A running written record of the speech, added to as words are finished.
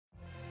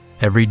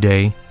Every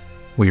day,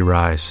 we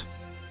rise,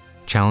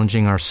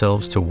 challenging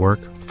ourselves to work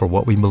for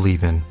what we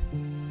believe in.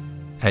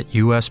 At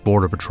U.S.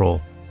 Border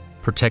Patrol,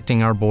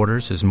 protecting our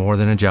borders is more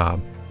than a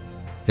job.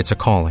 It's a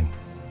calling.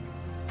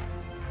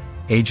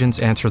 Agents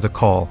answer the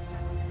call,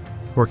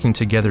 working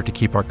together to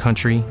keep our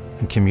country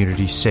and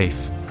communities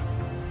safe.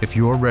 If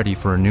you're ready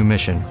for a new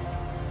mission,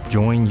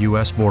 join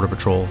U.S. Border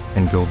Patrol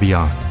and go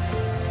beyond.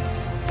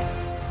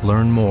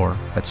 Learn more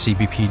at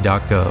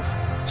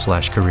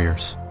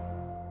cbp.gov/careers.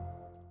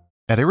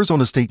 At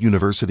Arizona State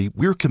University,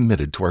 we're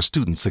committed to our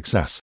students'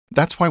 success.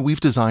 That's why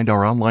we've designed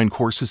our online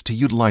courses to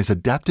utilize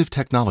adaptive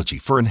technology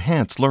for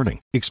enhanced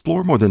learning.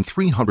 Explore more than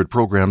 300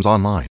 programs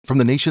online from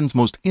the nation's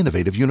most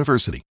innovative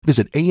university.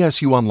 Visit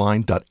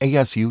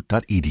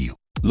asuonline.asu.edu.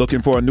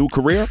 Looking for a new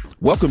career?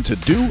 Welcome to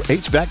Do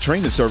HVAC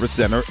Training Service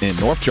Center in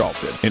North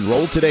Charleston.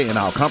 Enroll today in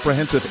our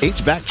comprehensive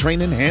HVAC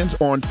training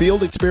hands-on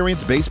field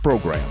experience-based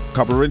program,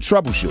 covering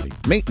troubleshooting,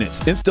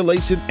 maintenance,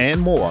 installation,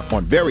 and more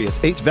on various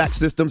HVAC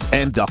systems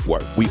and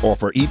ductwork. We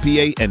offer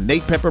EPA and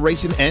NAEP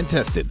preparation and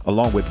testing,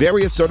 along with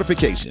various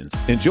certifications.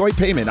 Enjoy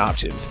payment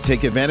options.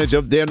 Take advantage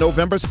of their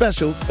November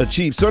specials.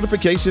 Achieve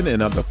certification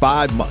in under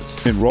 5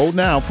 months. Enroll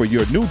now for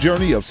your new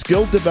journey of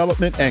skill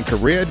development and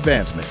career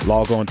advancement.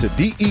 Log on to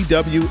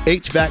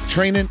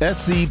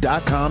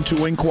DEWHVACTrainingSC.com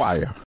to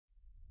inquire.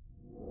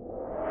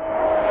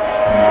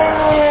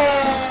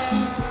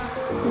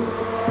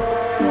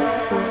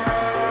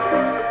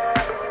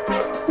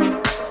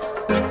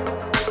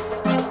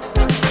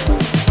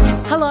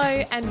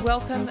 Hello and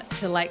welcome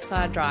to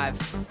Lakeside Drive.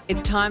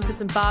 It's time for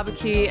some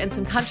barbecue and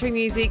some country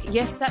music.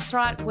 Yes, that's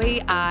right,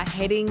 we are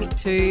heading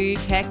to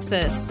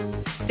Texas.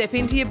 Step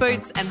into your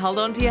boots and hold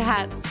on to your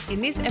hats.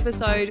 In this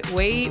episode,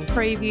 we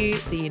preview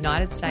the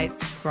United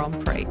States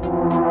Grand Prix.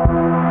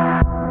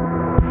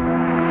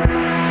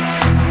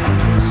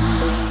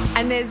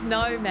 And there's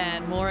no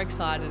man more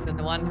excited than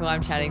the one who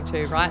I'm chatting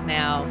to right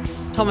now,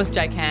 Thomas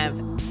J. Camp.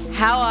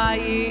 How are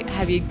you?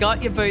 Have you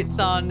got your boots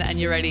on and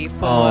you're ready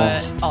for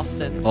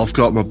Austin? I've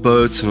got my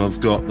boots and I've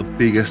got the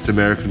biggest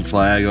American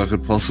flag I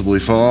could possibly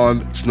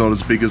find. It's not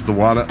as big as the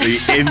one at the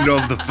end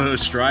of the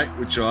first straight,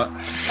 which you've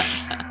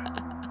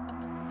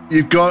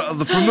got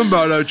from the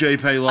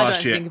MotoGP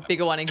last year. I don't think a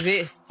bigger one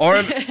exists.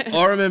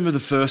 I remember the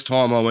first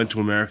time I went to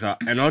America,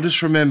 and I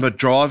just remember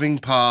driving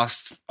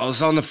past. I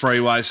was on the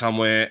freeway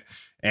somewhere,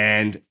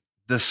 and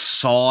the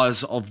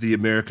size of the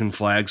American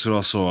flags that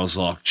I saw, I was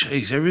like,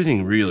 geez,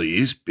 everything really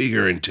is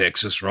bigger in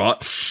Texas, right?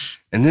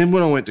 And then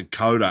when I went to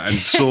Coda and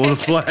saw the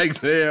flag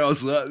there, I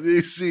was like,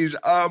 this is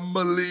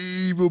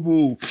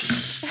unbelievable.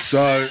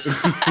 So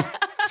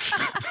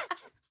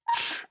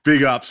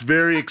big ups.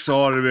 Very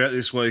excited about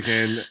this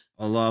weekend.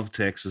 I love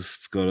Texas.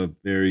 It's got a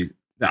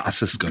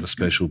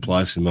special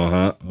place in my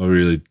heart. I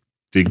really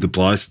dig the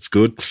place. It's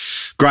good.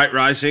 Great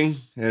racing.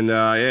 And,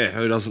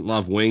 who doesn't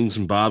love wings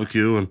and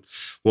barbecue and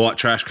white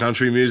trash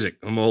country music?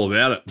 I'm all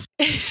about it.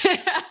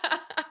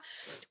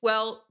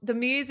 Well, the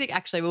music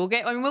actually, we'll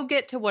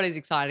get to what is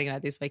exciting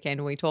about this weekend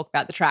when we talk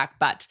about the track,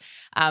 but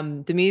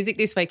the music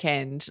this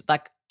weekend,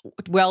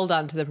 well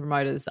done to the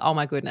promoters. Oh,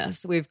 my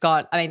goodness. We've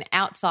got,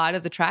 outside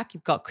of the track,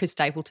 you've got Chris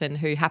Stapleton,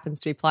 who happens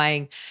to be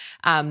playing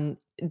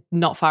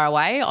not far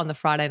away on the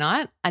Friday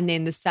night, and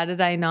then the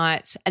Saturday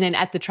night, and then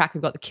at the track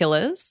we've got the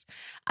Killers,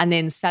 and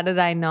then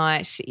Saturday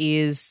night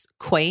is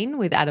Queen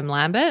with Adam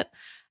Lambert,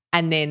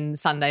 and then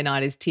Sunday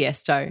night is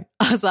Tiesto.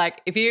 I was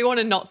like, if you want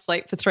to not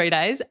sleep for 3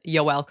 days,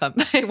 you're welcome.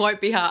 It won't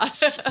be hard.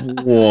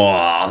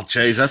 Wow,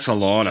 geez, that's a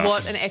lineup.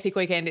 What an epic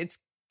weekend it's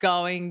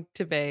going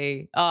to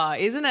be. Oh,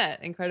 isn't it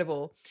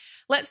incredible?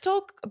 Let's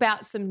talk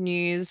about some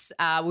news.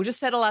 We'll just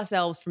settle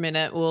ourselves for a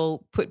minute.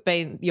 We'll put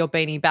your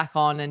beanie back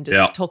on and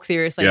just talk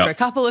seriously for a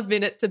couple of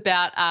minutes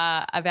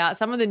about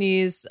some of the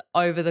news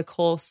over the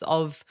course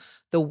of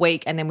the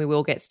week, and then we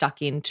will get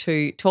stuck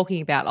into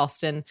talking about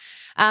Austin.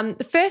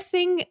 The first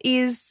thing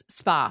is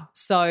Spa.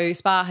 So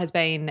Spa has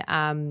been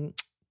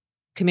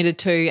committed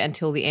to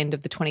until the end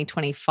of the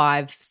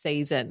 2025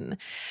 season.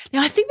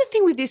 Now, I think the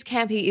thing with this,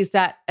 Campy, is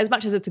that as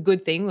much as it's a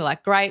good thing, we're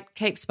like, great,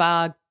 keep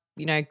Spa,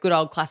 good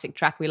old classic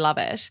track, we love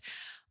it.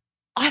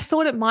 I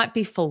thought it might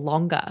be for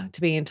longer, to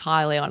be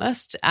entirely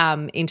honest,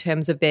 in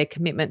terms of their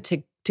commitment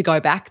to go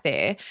back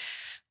there.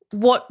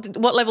 What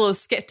level of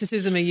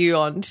skepticism are you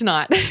on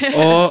tonight?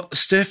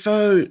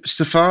 Stefano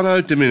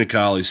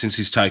Domenicali, since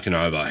he's taken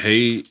over,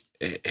 he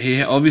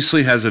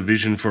obviously has a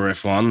vision for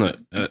F1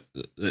 that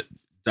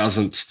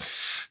doesn't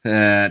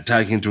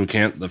take into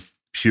account the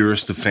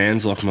purest of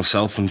fans like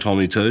myself and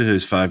Tommy too,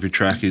 whose favourite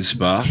track is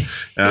Spa.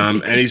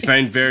 And he's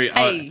been very...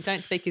 Hey,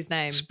 don't speak his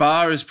name.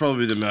 Spa is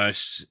probably that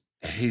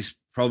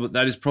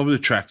is probably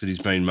the track that he's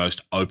been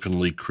most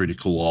openly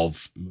critical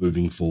of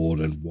moving forward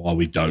and why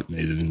we don't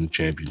need it in the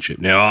championship.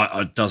 Now,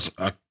 I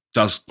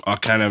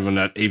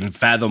can't even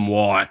fathom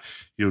why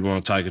you would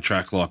want to take a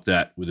track like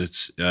that with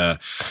its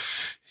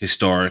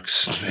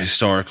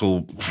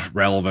historical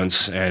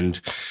relevance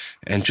and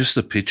just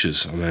the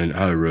pictures.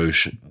 Eau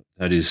Rouge,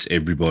 That is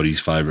everybody's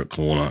favourite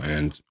corner.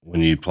 And when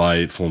you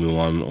play Formula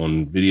One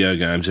on video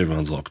games,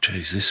 everyone's like,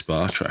 geez, this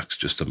Spa track's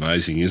just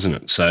amazing, isn't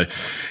it? So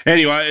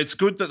anyway, it's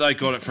good that they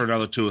got it for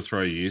another 2 or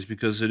 3 years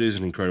because it is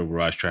an incredible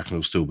racetrack and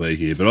it'll still be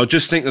here. But I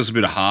just think there's a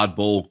bit of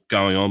hardball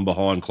going on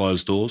behind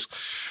closed doors.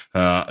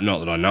 Not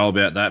that I know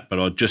about that, but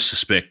I just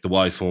suspect the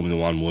way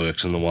Formula One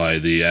works and the way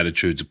the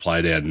attitudes are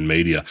played out in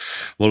media,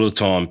 a lot of the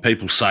time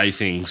people say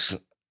things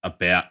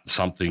about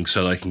something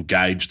so they can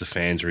gauge the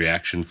fans'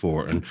 reaction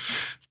for it. And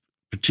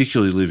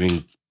particularly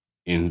living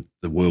in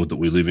the world that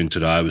we live in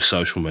today with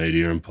social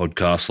media and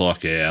podcasts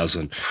like ours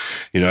and,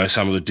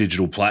 some of the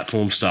digital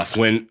platform stuff,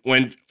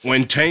 when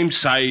teams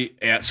say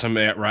out some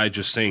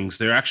outrageous things,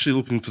 they're actually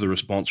looking for the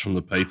response from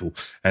the people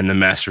and the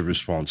massive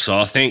response. So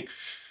I think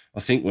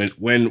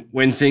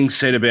when things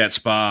said about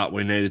Spa,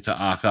 we needed to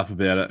arc up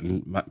about it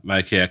and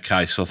make our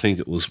case. I think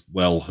it was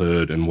well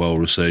heard and well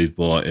received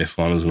by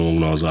F1 as an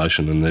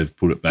organisation, and they've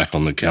put it back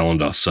on the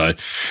calendar. So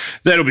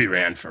that'll be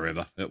around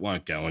forever. It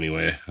won't go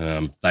anywhere.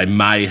 They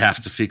may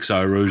have to fix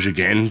Eau Rouge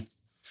again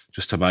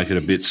just to make it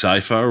a bit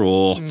safer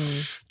or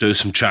do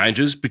some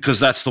changes because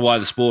that's the way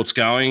the sport's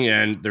going.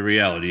 And the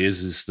reality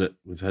is that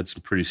we've had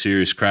some pretty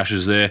serious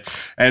crashes there.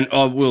 And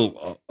I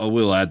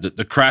will add that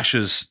the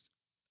crashes,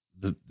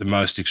 the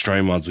most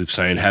extreme ones we've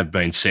seen have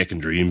been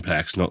secondary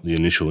impacts, not the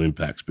initial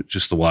impacts, but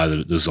just the way that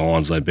it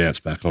designs, they bounce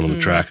back onto the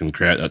track and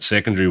create that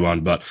secondary one.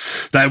 But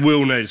they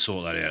will need to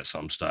sort that out at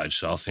some stage.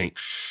 So I think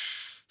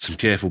some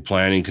careful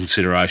planning,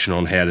 consideration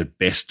on how to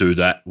best do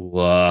that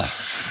will,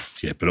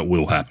 but it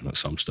will happen at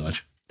some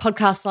stage.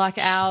 Podcasts like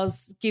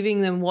ours,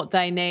 giving them what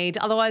they need,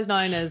 otherwise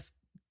known as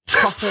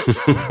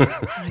prophets,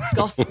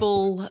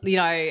 gospel,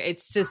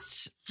 it's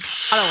just,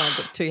 I don't want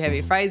to put too heavy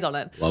a phrase on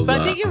it. But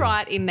I think you're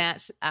right in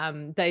that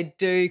they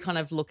do kind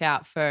of look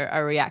out for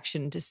a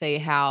reaction to see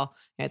how,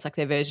 it's like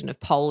their version of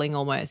polling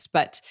almost.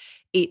 But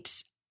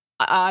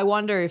I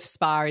wonder if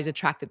Spa is a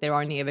track that they're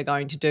only ever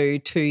going to do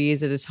 2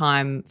 years at a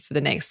time for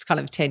the next kind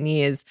of 10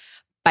 years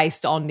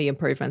based on the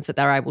improvements that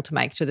they're able to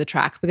make to the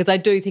track, because I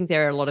do think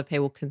there are a lot of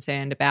people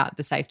concerned about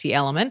the safety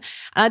element.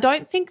 And I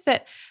don't think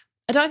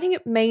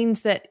it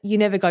means that you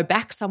never go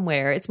back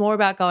somewhere. It's more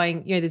about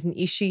going, there's an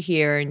issue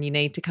here and you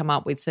need to come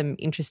up with some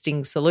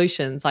interesting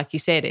solutions. Like you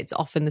said, it's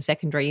often the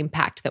secondary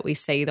impact that we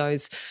see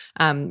those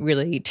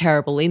really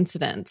terrible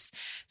incidents.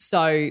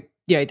 So,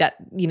 that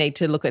you need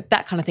to look at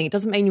that kind of thing. It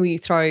doesn't mean you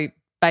throw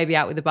baby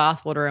out with the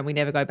bathwater and we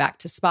never go back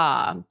to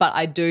Spa. But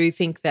I do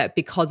think that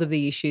because of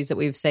the issues that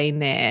we've seen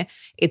there,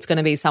 it's going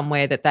to be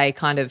somewhere that they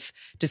kind of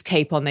just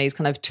keep on these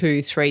kind of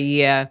 2-3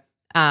 year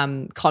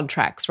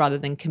contracts rather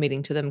than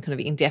committing to them kind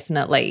of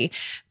indefinitely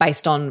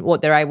based on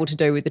what they're able to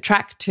do with the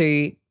track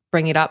to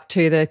bring it up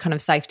to the kind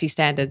of safety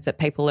standards that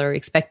people are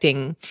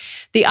expecting.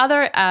 The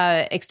other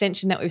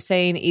extension that we've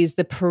seen is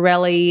the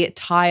Pirelli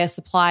tyre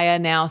supplier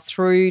now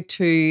through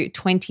to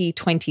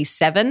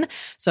 2027.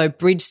 So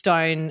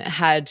Bridgestone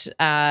had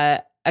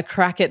a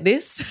crack at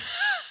this.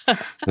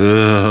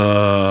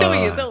 Tell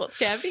me your thoughts,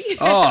 Campy.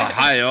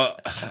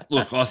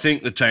 Look, I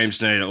think the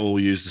teams need to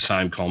all use the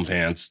same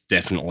compounds,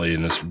 definitely,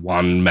 in this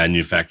one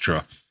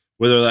manufacturer.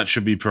 Whether that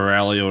should be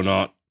Pirelli or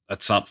not,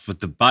 that's up for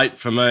debate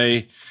for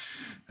me.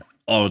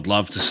 I would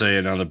love to see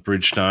another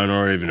Bridgestone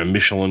or even a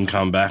Michelin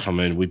come back. I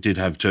mean, we did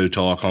have 2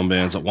 tyre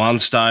compounds at one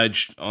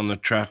stage on the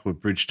track where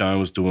Bridgestone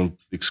was doing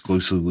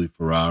exclusively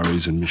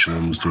Ferraris and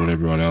Michelin was doing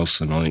everyone else.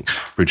 And I think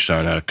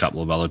Bridgestone had a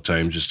couple of other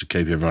teams just to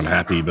keep everyone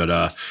happy. But,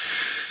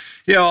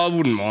 I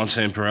wouldn't mind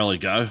seeing Pirelli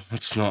go.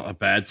 It's not a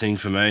bad thing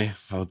for me.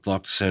 I would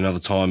like to see another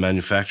tyre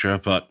manufacturer,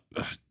 but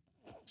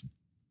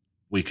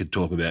we could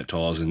talk about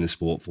tyres in this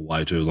sport for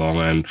way too long,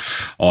 and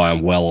I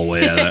am well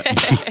aware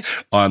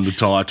that I'm the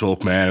tyre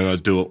talk man and I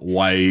do it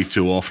way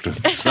too often.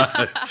 So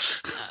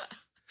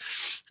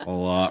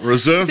I'll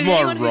reserve my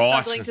anyone who's right.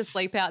 struggling to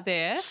sleep out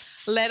there,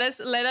 let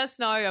us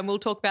know and we'll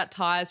talk about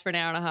tyres for an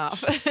hour and a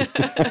half.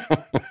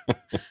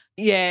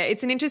 Yeah,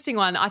 it's an interesting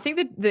one. I think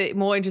that the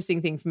more interesting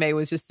thing for me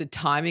was just the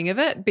timing of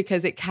it,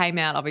 because it came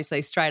out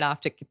obviously straight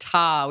after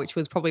Qatar, which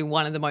was probably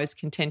one of the most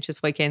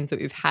contentious weekends that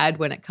we've had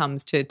when it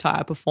comes to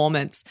tyre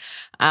performance.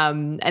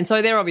 And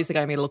so they're obviously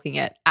going to be looking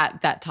at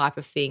that type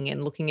of thing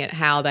and looking at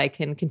how they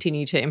can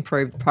continue to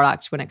improve the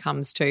product when it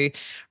comes to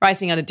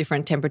racing under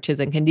different temperatures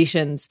and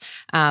conditions,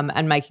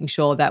 and making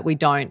sure that we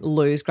don't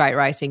lose great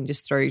racing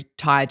just through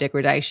tyre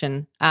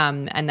degradation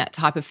and that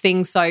type of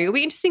thing. So it'll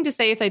be interesting to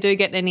see if they do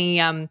get any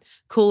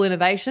cool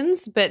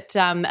innovations, but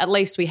at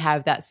least we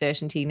have that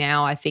certainty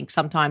now. I think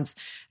sometimes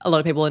a lot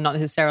of people are not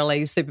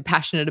necessarily super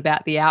passionate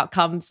about the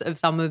outcomes of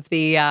some of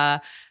the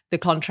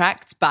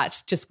contracts,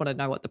 but just want to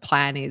know what the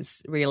plan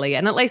is really.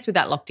 And at least with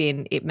that locked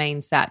in, it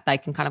means that they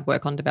can kind of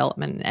work on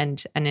development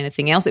and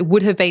anything else. It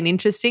would have been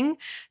interesting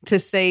to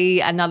see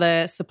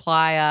another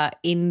supplier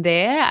in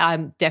there.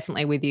 I'm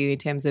definitely with you in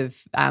terms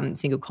of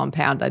single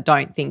compound. I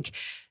don't think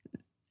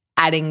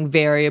adding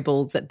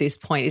variables at this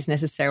point is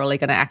necessarily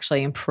going to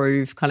actually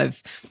improve kind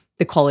of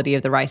the quality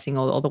of the racing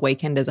or the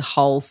weekend as a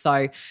whole.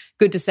 So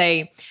good to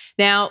see.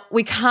 Now,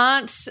 we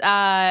can't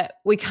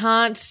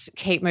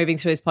keep moving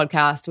through this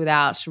podcast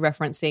without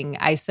referencing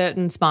a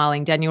certain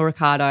smiling Daniel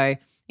Ricciardo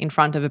in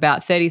front of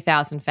about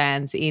 30,000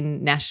 fans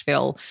in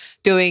Nashville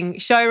doing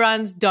show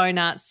runs,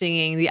 donuts,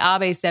 singing. The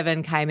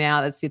RB7 came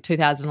out. That's the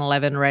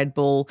 2011 Red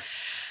Bull.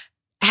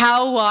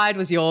 How wide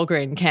was your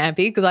grin, Campy?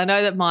 Because I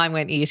know that mine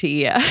went ear to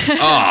ear.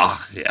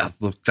 Oh, yeah.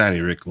 Look, Danny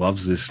Rick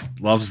loves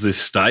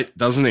this state,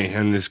 doesn't he,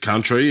 and this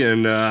country,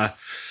 and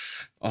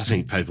I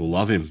think people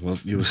love him. Well,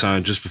 you were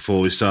saying just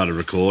before we started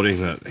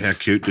recording that how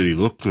cute did he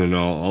look, and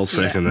I'll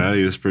second that.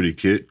 He was pretty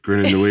cute,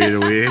 grinning to ear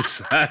to ear.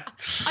 So. I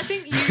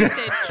think you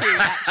said cute,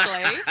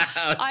 actually.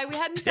 We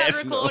hadn't started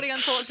recording,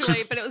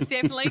 unfortunately, but it was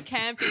definitely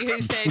Campy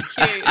who said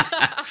cute.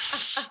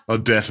 I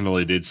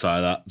definitely did say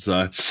that,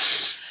 so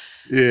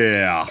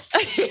yeah.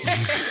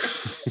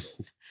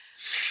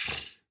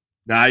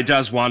 No, he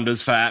does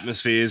wonders for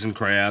atmospheres and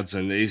crowds,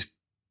 and he's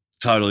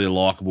totally a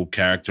likeable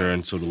character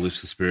and sort of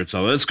lifts the spirits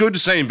of it. It's good to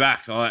see him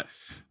back. I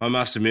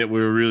must admit we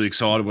were really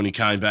excited when he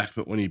came back,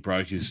 but when he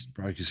broke his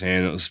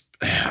hand, it was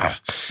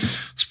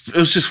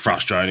just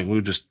frustrating.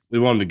 We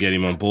wanted to get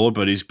him on board,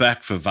 but he's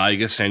back for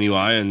Vegas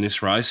anyway in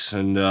this race,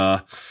 and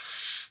I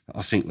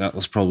think that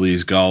was probably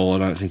his goal. I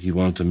don't think he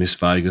wanted to miss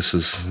Vegas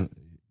as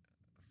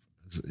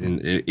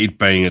in it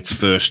being its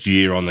first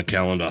year on the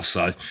calendar.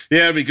 So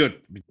yeah, it'll be good.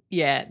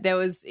 Yeah,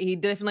 he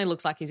definitely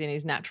looks like he's in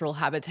his natural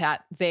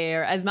habitat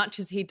there as much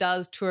as he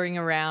does touring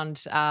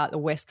around the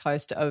west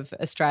coast of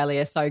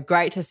Australia. So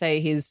great to see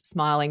his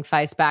smiling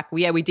face back.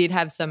 We did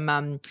have some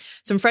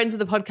friends of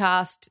the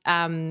podcast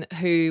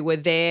who were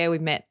there. We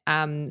met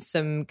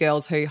some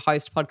girls who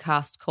host a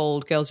podcast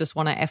called Girls Just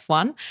Wanna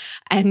F1,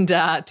 and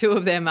two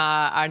of them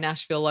are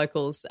Nashville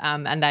locals,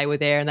 and they were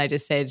there, and they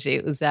just said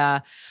it was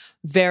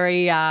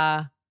very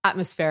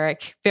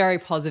atmospheric, very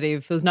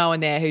positive. There was no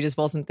one there who just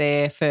wasn't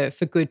there for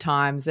good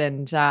times,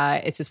 and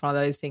it's just one of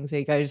those things where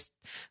you go, there's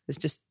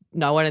just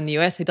no one in the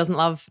US who doesn't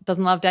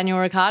love Daniel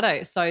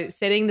Ricciardo. So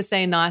setting the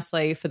scene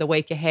nicely for the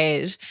week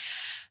ahead.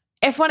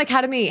 F1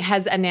 Academy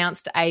has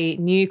announced a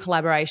new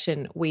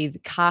collaboration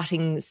with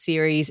karting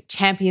series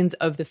Champions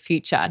of the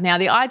Future. Now,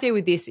 the idea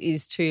with this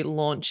is to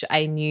launch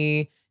a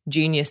new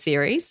junior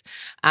series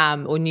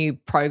or new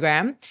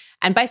program.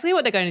 And basically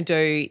what they're going to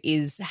do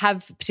is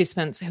have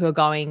participants who are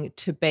going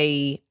to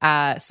be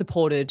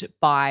supported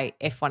by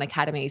F1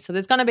 Academy. So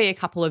there's going to be a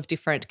couple of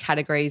different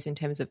categories in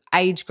terms of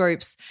age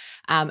groups,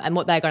 and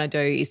what they're going to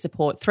do is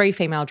support 3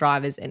 female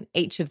drivers in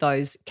each of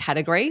those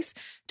categories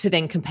to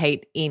then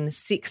compete in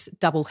 6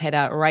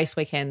 doubleheader race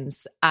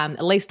weekends.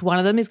 At least one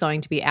of them is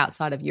going to be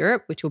outside of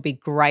Europe, which will be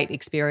great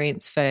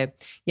experience for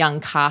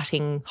young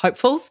karting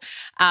hopefuls.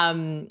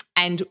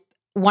 And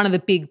one of the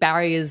big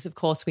barriers, of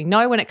course, we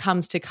know when it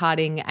comes to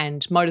karting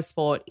and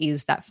motorsport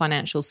is that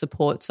financial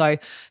support. So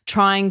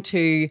trying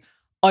to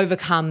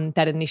overcome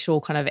that initial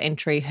kind of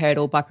entry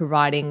hurdle by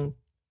providing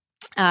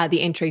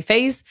the entry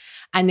fees,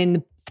 and then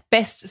the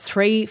best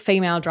 3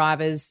 female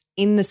drivers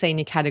in the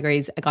senior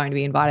categories are going to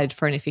be invited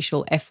for an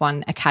official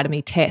F1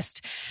 Academy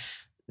test.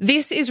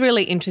 This is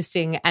really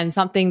interesting and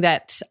something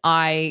that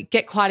I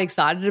get quite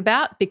excited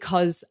about,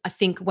 because I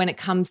think when it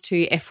comes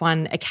to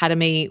F1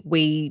 Academy,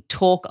 we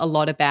talk a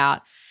lot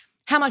about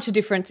how much of a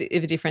difference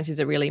is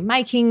it really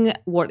making,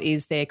 what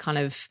is their kind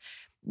of,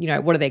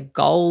 what are their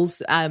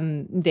goals.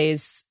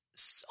 There's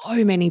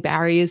so many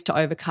barriers to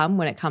overcome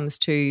when it comes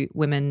to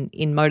women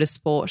in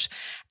motorsport.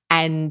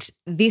 And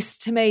this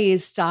to me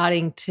is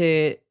starting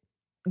to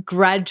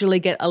gradually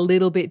get a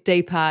little bit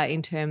deeper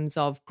in terms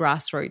of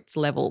grassroots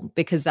level,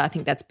 because I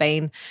think that's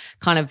been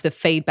kind of the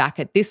feedback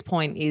at this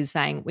point is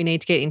saying we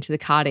need to get into the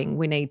karting.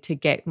 We need to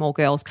get more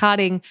girls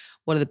karting.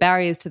 What are the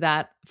barriers to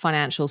that?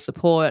 Financial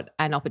support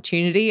and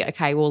opportunity.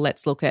 Okay, well,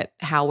 let's look at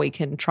how we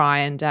can try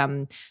and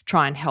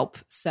help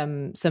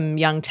some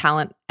young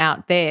talent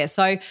out there.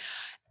 So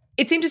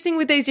it's interesting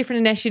with these different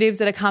initiatives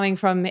that are coming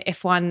from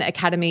F1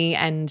 Academy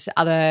and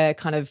other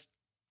kind of,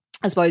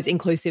 I suppose,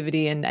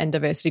 inclusivity and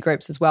diversity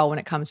groups as well when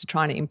it comes to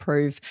trying to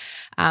improve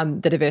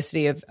the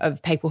diversity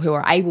of people who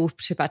are able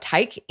to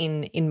partake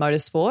in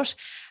motorsport,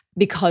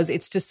 because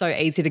it's just so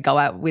easy to go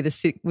out with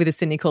a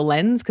cynical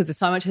lens, because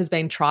so much has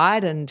been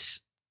tried and,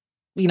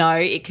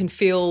 it can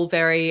feel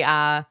very,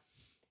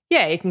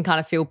 it can kind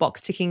of feel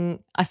box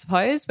ticking, I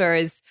suppose,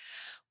 whereas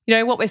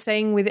what we're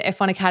seeing with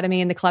F1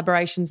 Academy and the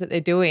collaborations that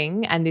they're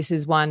doing, and this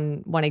is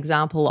one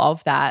example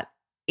of that,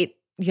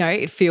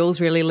 it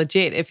feels really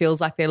legit. It feels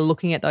like they're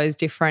looking at those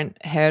different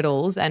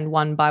hurdles and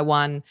one by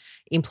one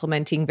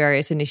implementing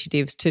various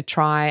initiatives to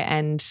try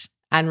and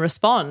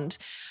respond.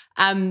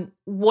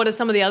 What are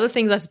some of the other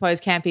things, I suppose,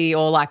 Campy,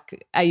 or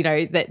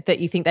that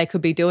you think they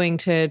could be doing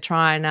to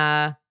try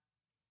and,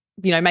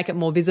 make it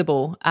more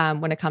visible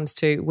when it comes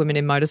to women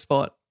in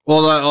motorsport?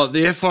 Well,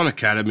 the F1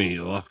 Academy,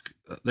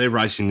 they're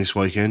racing this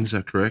weekend. Is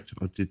that correct?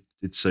 I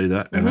did see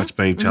that, and that's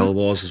being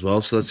televised as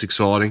well, so that's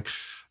exciting.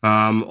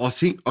 I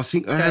think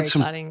they had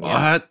some.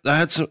 I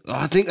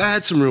think they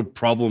had some real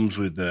problems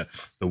with the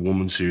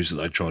women's series that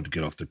they tried to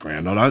get off the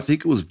ground. I don't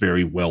think it was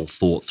very well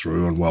thought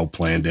through and well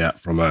planned out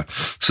from a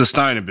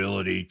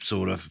sustainability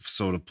sort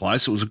of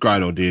place. It was a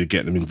great idea to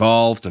get them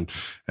involved and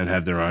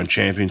have their own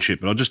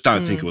championship, but I just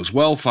don't think it was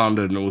well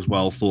funded and it was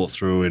well thought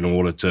through in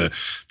order to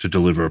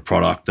deliver a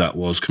product that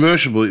was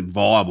commercially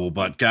viable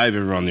but gave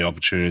everyone the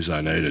opportunities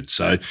they needed.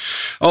 So,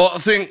 I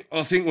think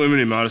women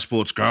in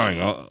motorsport's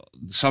growing.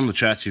 Some of the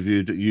chats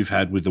you've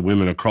had with the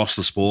women across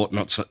the sport,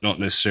 not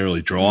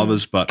necessarily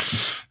drivers, but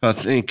I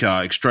think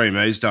Extreme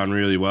E's done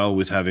really well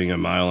with having a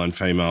male and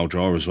female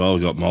driver as well.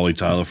 We've got Molly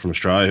Taylor from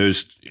Australia,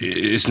 who's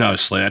is no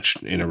slouch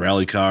in a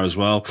rally car as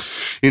well.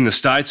 In the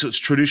States, it's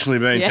traditionally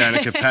been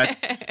Danica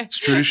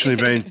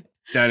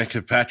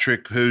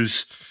Patrick,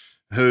 who's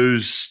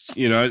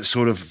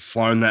sort of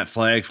flown that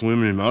flag for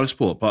women in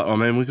motorsport. But I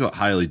mean, we've got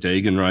Hailey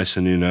Deegan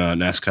racing in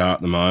NASCAR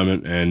at the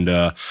moment,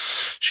 and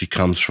she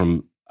comes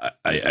from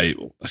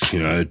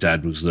her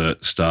dad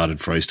started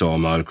freestyle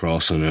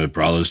motocross, and her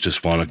brother's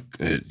just won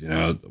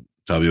a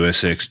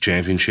WSX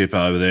championship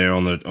over there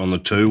on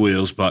the two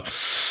wheels. But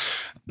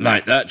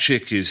mate, that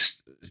chick is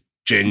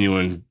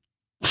genuinely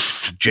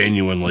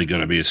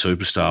going to be a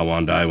superstar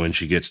one day when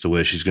she gets to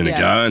where she's going to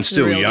go, and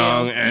still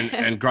young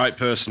and great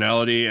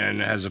personality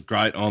and has a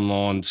great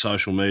online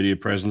social media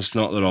presence.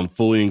 Not that I'm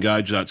fully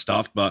engaged with that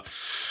stuff, but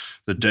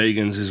the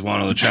Deegans is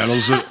one of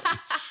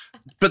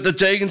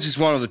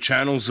the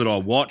channels that I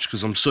watch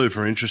because I'm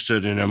super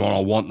interested in them and I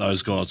want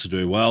those guys to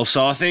do well.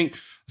 So I think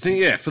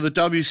for the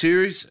W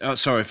Series, for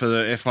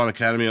the F1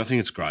 Academy, I think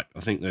it's great. I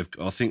think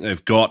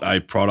they've got a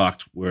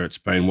product where it's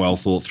been well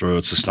thought through,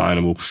 it's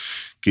sustainable,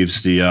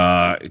 gives the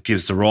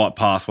right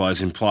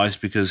pathways in place,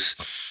 because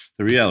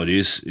the reality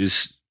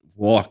is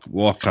why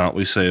can't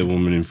we see a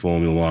woman in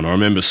Formula One? I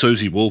remember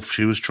Susie Wolff,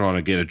 she was trying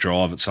to get a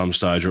drive at some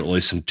stage or at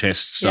least some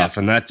test stuff,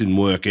 and that didn't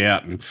work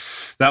out. And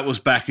that was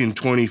back in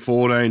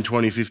 2014,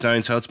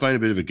 2015, so it's been a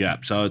bit of a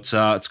gap. So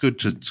it's good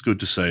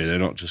to see. They're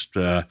not just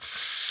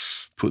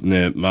putting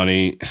their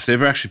money,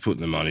 they're actually putting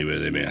their money where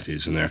their mouth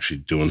is, and they're actually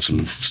doing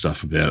some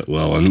stuff about it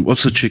well. And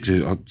what's the chick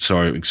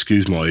sorry,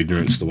 excuse my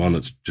ignorance, the one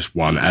that's just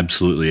won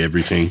absolutely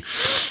everything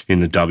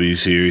in the W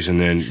Series and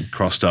then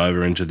crossed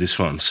over into this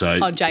one?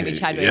 So Jamie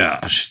Chadwick.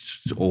 Yeah,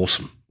 she's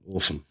awesome.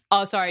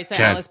 Oh, sorry. So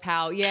Alice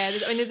Powell. Yeah,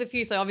 I mean, there's a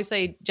few. So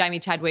obviously Jamie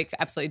Chadwick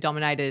absolutely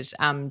dominated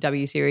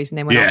W Series and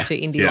then went on to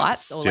Indy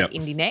Lights or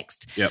Indy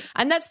Next. Yep.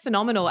 And that's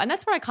phenomenal. And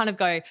that's where I kind of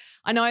go,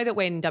 I know that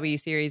when W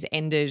Series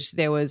ended,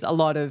 there was a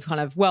lot of kind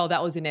of, well,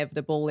 that was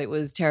inevitable. It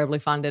was terribly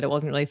funded. It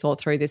wasn't really thought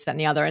through, this, that and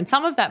the other. And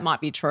some of that might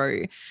be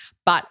true.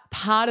 But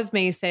part of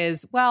me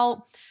says,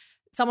 well,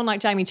 someone like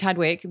Jamie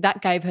Chadwick,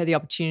 that gave her the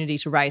opportunity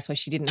to race where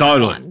she didn't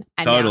have one.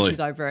 And now she's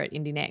over at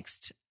Indy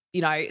Next.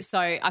 So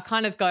I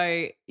kind of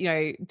go,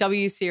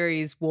 W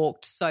Series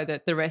walked so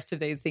that the rest of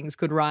these things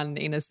could run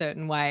in a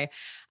certain way.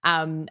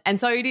 And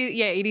so it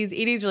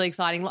is really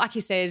exciting. Like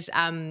you said,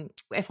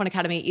 F1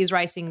 Academy is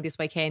racing this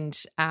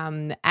weekend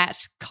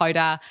at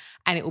COTA,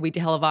 and it will be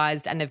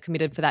televised, and they've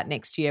committed for that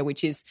next year,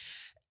 which is,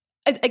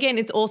 again,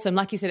 it's awesome.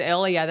 Like you said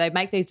earlier, they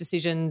make these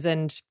decisions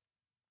and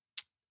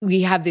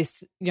we have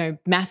this,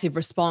 massive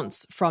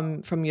response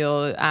from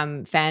your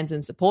fans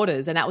and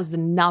supporters, and that was the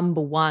number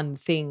one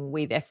thing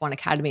with F1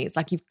 Academy. It's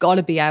like you've got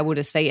to be able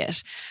to see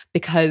it,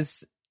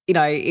 because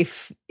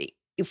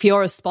if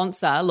you're a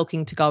sponsor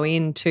looking to go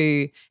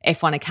into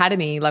F1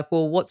 Academy, like,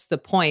 well, what's the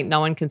point?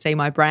 No one can see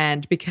my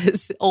brand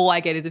because all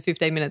I get is a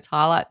 15 minutes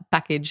highlight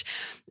package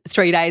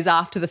 3 days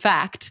after the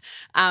fact.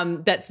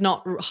 That's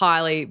not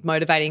highly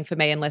motivating for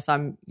me unless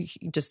I'm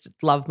just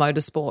love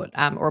motorsport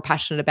or are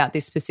passionate about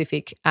this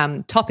specific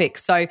topic.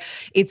 So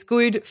it's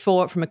good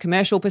from a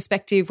commercial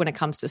perspective when it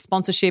comes to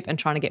sponsorship and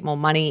trying to get more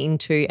money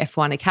into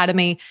F1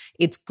 Academy.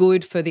 It's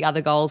good for the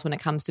other goals when it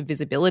comes to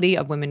visibility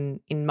of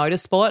women in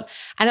motorsport.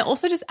 And it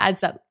also just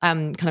adds that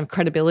kind of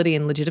credibility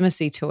and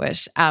legitimacy to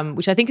it,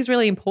 which I think is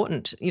really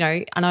important.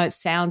 I know it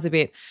sounds a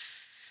bit,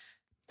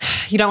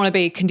 you don't want to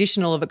be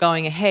conditional of it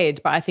going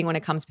ahead, but I think when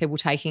it comes to people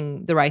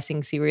taking the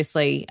racing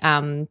seriously,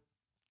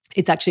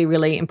 it's actually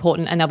really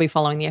important, and they'll be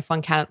following the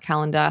F1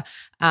 calendar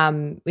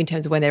in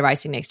terms of when they're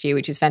racing next year,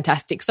 which is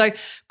fantastic. So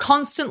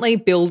constantly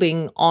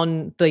building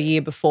on the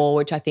year before,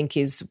 which I think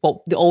is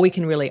all we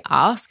can really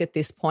ask at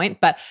this point.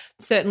 But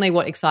certainly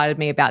what excited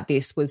me about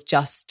this was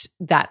just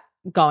that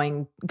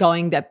going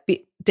that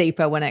bit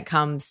deeper when it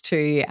comes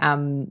to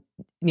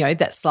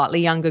that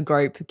slightly younger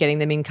group, getting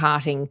them in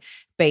karting,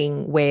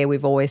 being where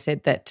we've always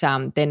said that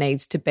there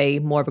needs to be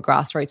more of a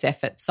grassroots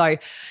effort. So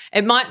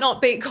it might not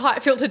be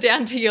quite filtered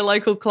down to your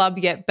local club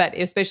yet, but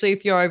especially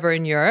if you're over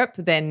in Europe,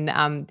 then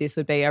this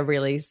would be a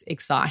really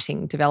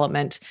exciting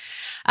development.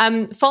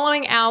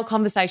 Following our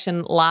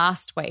conversation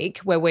last week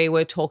where we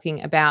were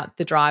talking about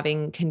the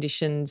driving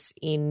conditions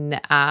in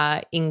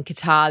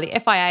Qatar, the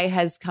FIA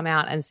has come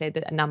out and said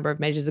that a number of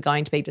measures are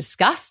going to be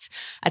discussed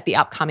at the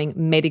upcoming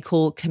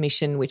medical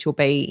commission, which will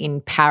be in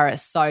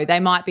Paris. So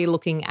they might be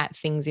looking at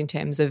things in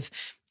terms of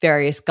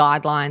various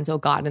guidelines or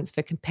guidance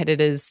for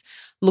competitors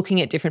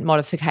looking at different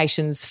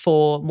modifications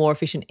for more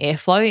efficient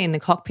airflow in the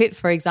cockpit,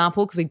 for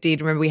example, because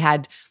we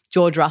had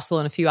George Russell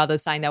and a few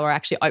others saying they were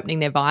actually opening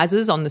their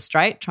visors on the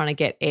straight, trying to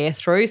get air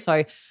through.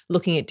 So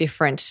looking at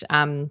different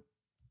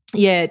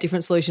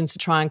solutions to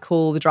try and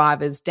cool the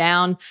drivers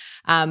down.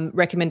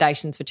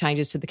 Recommendations for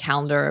changes to the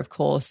calendar, of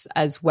course,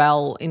 as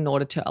well, in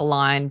order to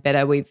align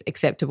better with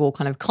acceptable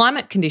kind of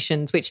climate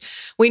conditions, which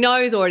we know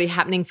is already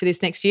happening for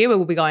this next year. We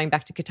will be going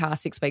back to Qatar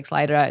 6 weeks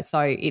later,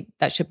 so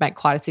that should make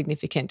quite a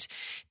significant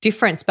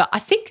difference. But I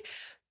think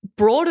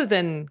broader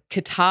than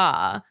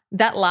Qatar,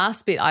 that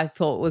last bit I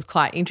thought was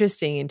quite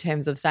interesting in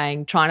terms of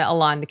saying trying to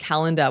align the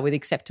calendar with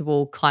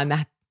acceptable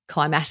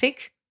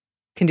climatic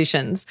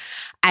conditions.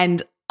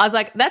 And I was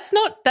like, that's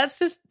not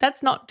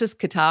just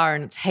Qatar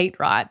and its heat,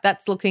 right?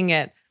 That's looking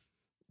at,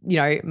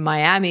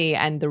 Miami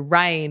and the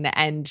rain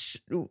and,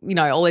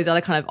 all these other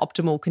kind of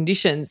optimal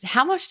conditions.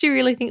 How much do you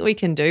really think we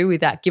can do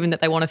with that, given that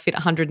they want to fit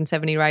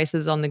 170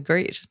 races on the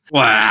grid?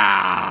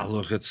 Wow,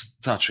 look, it's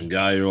touch and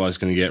go. You're always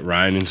going to get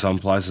rain in some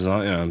places,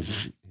 aren't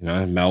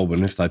you?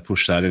 Melbourne, if they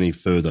push that any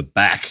further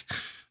back,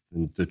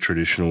 the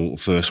traditional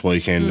first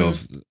weekend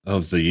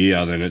of the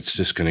year, then it's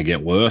just going to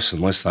get worse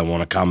unless they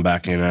want to come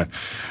back in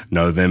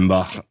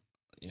November.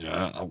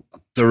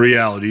 The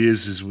reality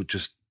is we're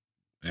just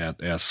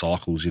our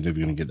cycles, you're never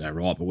going to get that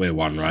right, but we're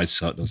one race,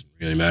 so it doesn't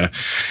really matter.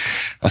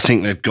 I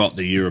think they've got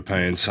the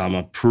European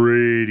summer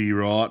pretty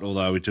right,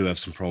 although we do have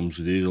some problems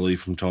with Italy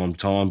from time to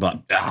time,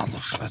 but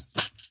look,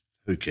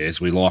 who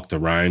cares? We like the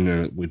rain,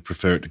 and we'd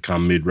prefer it to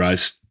come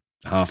mid-race,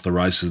 half the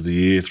races of the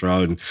year, throw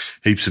in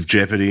heaps of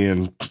jeopardy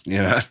and,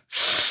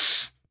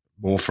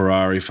 more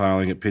Ferrari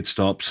failing at pit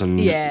stops and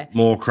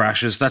more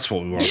crashes. That's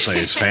what we want to see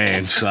as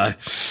fans, so...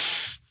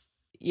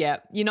 Yeah,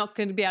 you're not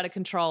going to be able to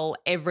control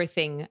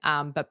everything,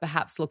 but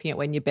perhaps looking at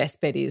when your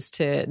best bet is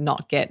to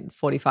not get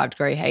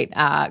 45-degree heat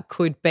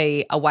could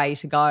be a way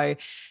to go.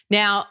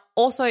 Now,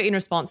 also in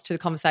response to the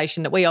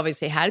conversation that we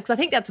obviously had, because I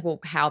think that's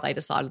how they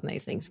decided on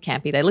these things,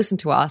 Campy. They listen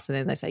to us and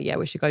then they say, yeah,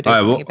 we should go do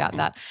something about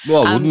that.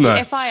 Well, wouldn't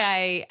they? The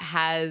FIA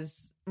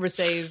has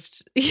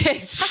received FIA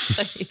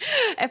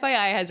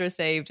has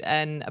received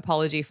an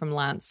apology from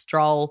Lance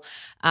Stroll,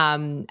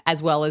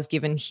 as well as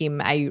given him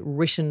a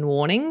written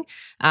warning.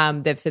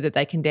 They've said that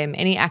they condemn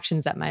any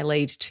actions that may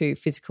lead to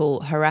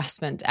physical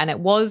harassment, and it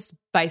was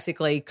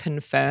basically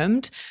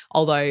confirmed,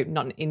 although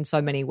not in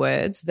so many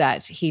words,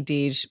 that he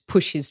did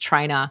push his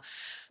trainer,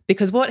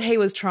 because what he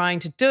was trying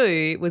to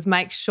do was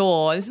make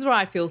sure, this is where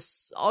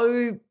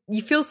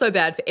you feel so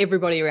bad for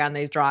everybody around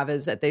these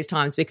drivers at these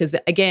times, because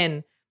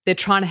again, they're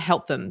trying to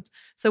help them.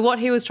 So what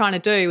he was trying to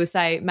do was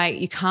say, mate,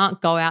 you can't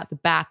go out the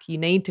back. You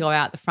need to go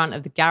out the front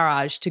of the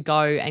garage to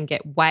go and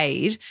get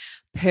weighed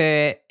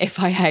per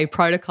FIA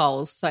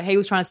protocols. So he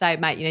was trying to say,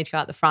 mate, you need to go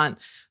out the front,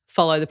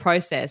 follow the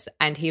process,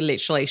 and he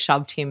literally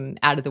shoved him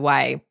out of the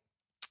way.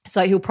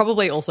 So he'll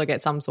probably also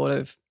get some sort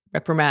of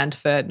reprimand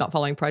for not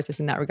following process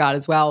in that regard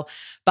as well.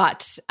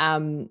 But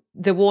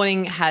the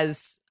warning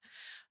has...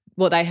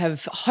 what they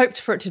have hoped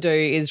for it to do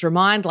is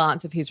remind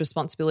Lance of his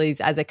responsibilities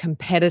as a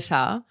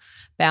competitor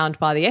bound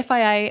by the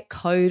FIA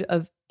Code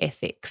of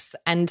Ethics.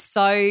 And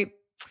so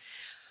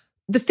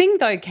the thing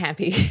though,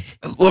 Campy,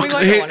 look, we won't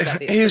go on about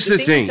this, here's the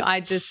thing.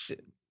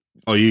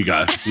 Oh, you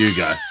go.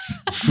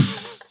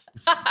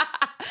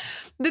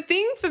 The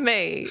thing for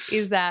me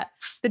is that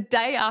the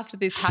day after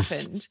this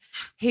happened,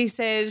 he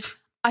said,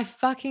 I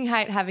fucking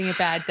hate having a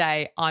bad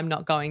day. I'm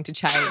not going to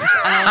change. And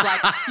I was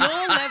like,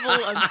 your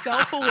level of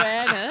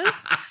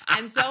self-awareness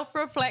and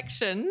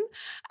self-reflection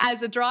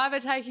as a driver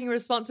taking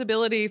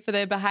responsibility for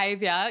their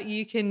behaviour,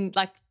 you can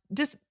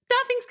just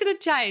nothing's going to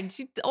change.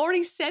 You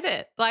already said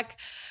it.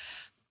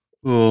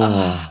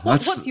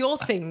 What's your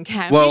thing,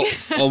 Campy? Well,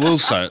 I will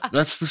say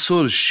that's the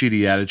sort of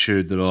shitty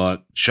attitude that I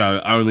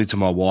show only to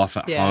my wife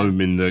at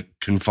home in the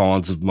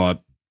confines of my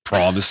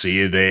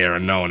privacy there,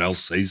 and no one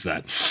else sees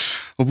that.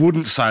 I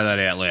wouldn't say that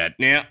out loud.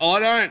 Now,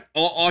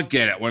 I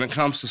get it when it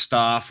comes to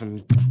staff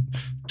and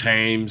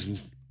teams,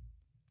 and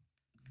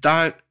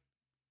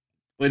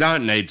we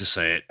don't need to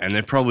see it, and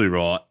they're probably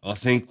right. I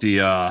think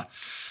the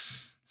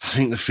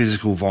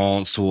physical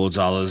violence towards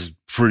others,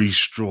 pretty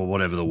strong,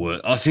 whatever the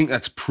word. I think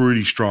that's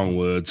pretty strong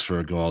words for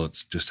a guy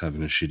that's just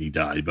having a shitty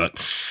day.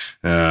 But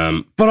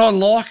I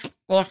like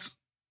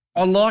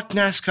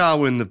NASCAR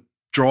when the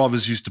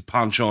drivers used to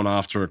punch on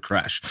after a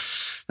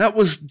crash. That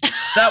was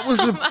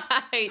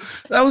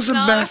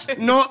massive.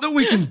 Not that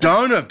we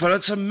condone it, but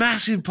it's a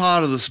massive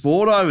part of the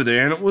sport over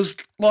there, and it was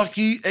like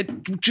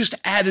it just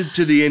added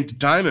to the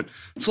entertainment.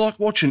 It's like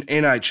watching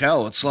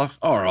NHL. It's like,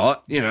 all right,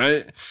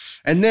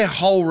 and their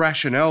whole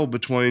rationale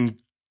between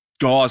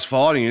guys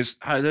fighting is,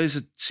 hey, these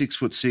are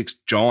 6'6"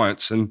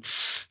 giants and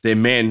they're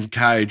men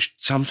caged.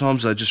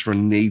 Sometimes they just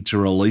need to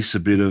release a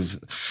bit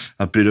of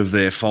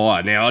their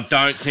fire. Now, I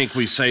don't think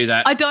we see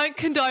that. I don't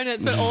condone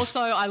it, but also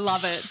I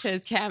love it,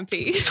 says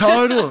Campy.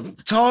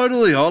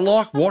 Totally. I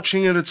like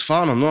watching it. It's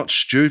fun. I'm not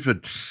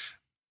stupid.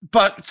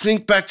 But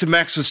think back to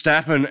Max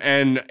Verstappen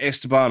and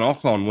Esteban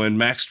Ocon when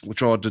Max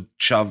tried to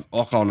shove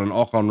Ocon and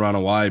Ocon run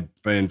away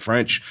being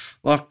French.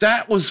 Like,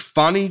 that was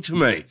funny to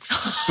me.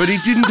 But he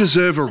didn't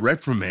deserve a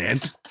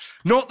reprimand.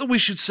 Not that we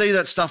should see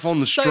that stuff on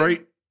the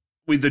street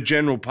with the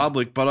general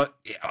public, but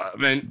I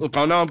mean, look,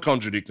 I know I'm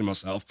contradicting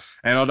myself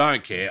and I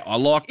don't care. I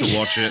like to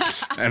watch it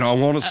and I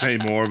want to see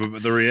more of it,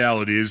 but the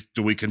reality is,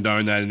 do we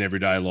condone that in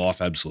everyday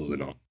life? Absolutely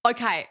not.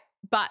 Okay,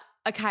 but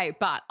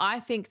I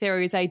think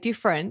there is a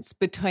difference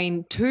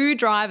between two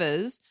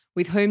drivers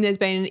with whom there's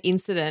been an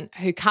incident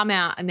who come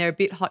out and they're a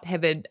bit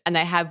hot-headed and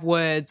they have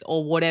words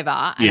or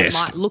whatever, and it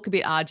might look a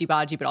bit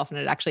argy-bargy, but often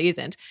it actually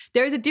isn't.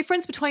 There is a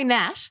difference between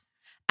that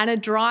and a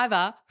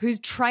driver whose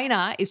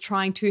trainer is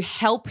trying to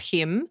help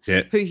him,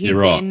 who he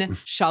then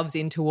shoves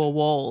into a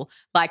wall.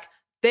 Like,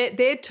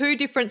 they're two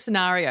different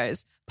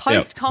scenarios.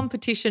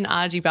 Post-competition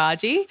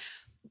argy-bargy,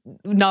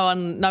 no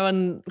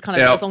one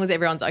kind of, as long as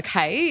everyone's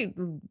okay,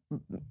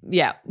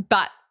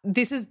 but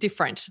this is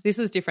different. This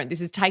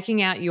is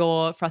taking out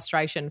your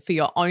frustration for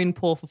your own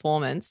poor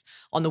performance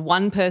on the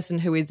one person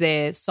who is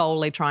there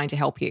solely trying to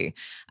help you.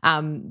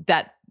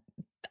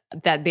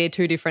 That they're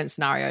two different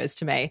scenarios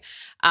to me.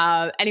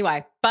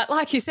 Anyway, but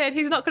like you said,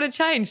 he's not going to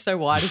change, so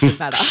why does it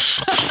matter?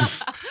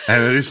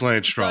 And it is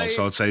Lance Stroll,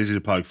 so it's easy to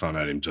poke fun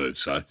at him too.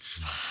 So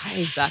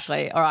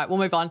exactly. All right, we'll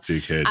move on.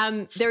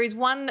 Dickhead. There is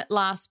one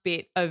last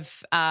bit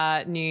of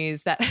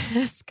news that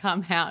has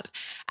come out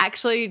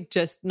actually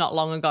just not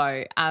long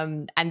ago,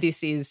 and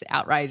this is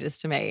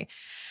outrageous to me.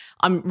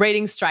 I'm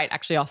reading straight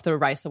actually off the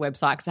Racer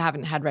website because I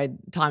haven't had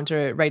time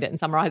to read it and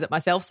summarise it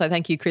myself. So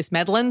thank you, Chris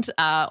Medland,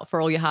 for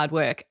all your hard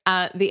work.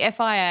 The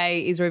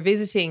FIA is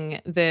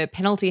revisiting the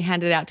penalty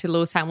handed out to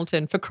Lewis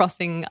Hamilton for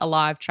crossing a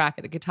live track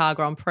at the Qatar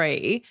Grand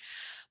Prix.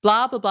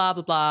 Blah, blah, blah,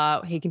 blah,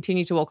 blah. He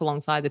continued to walk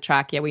alongside the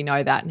track. Yeah, we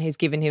know that. And he's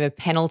given him a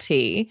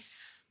penalty.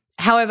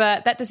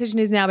 However, that decision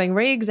is now being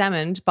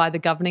re-examined by the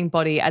governing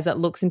body as it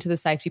looks into the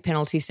safety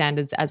penalty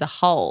standards as a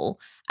whole.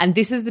 And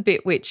this is the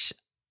bit which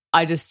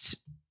I just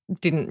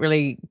didn't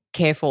really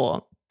care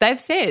for. They've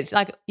said,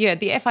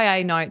 the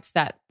FIA notes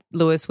that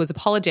Lewis was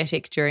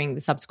apologetic during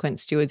the subsequent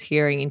steward's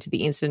hearing into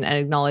the incident and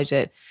acknowledged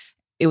that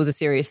it was a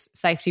serious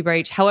safety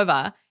breach.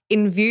 However,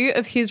 in view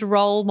of his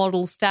role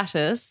model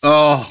status,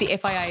 the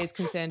FIA is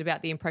concerned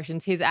about the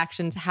impressions his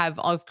actions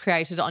have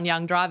created on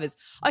young drivers.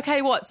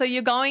 Okay, what? So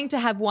you're going to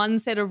have one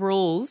set of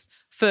rules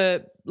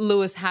for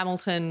Lewis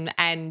Hamilton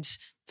and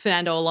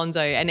Fernando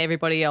Alonso, and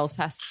everybody else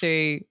has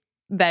to...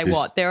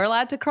 They're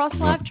allowed to cross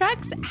live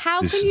tracks? How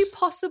can you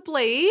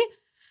possibly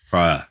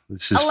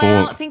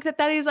think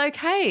that is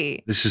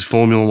okay? This is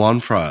Formula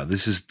One, Freya.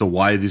 This is the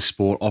way this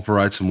sport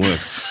operates and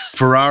works.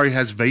 Ferrari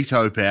has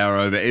veto power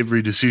over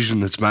every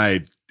decision that's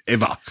made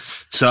ever.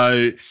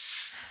 So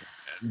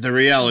the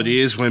reality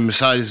is when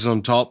Mercedes is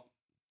on top,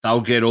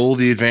 they'll get all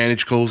the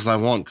advantage calls they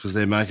want because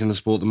they're making the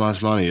sport the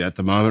most money. At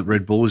the moment,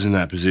 Red Bull is in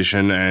that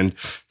position and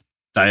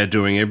they are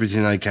doing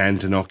everything they can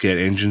to not get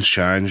engines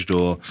changed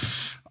or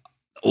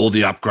all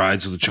the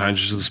upgrades or the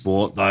changes to the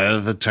sport. They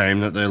are the team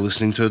that they're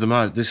listening to the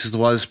most. This is the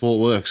way the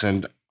sport works,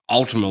 and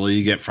ultimately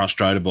you get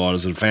frustrated by it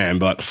as a fan,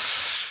 but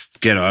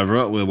get over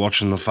it. We're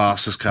watching the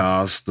fastest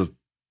cars, the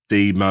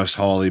most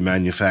highly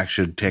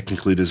manufactured,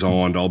 technically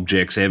designed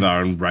objects ever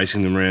and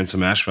racing them around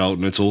some asphalt,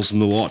 and it's awesome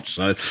to watch.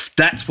 So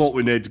that's what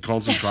we need to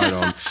concentrate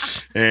on.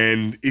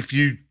 And if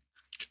you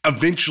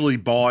eventually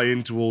buy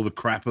into all the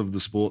crap of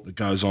the sport that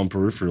goes on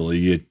peripherally,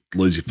 you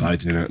lose your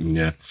faith in it and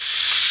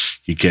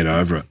you get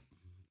over it.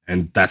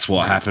 And that's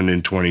what happened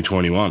in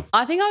 2021.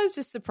 I think I was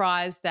just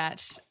surprised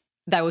that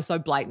they were so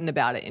blatant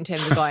about it in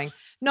terms of going,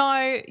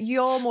 no,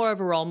 you're more of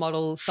a role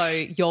model, so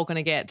you're going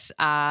to get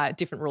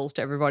different rules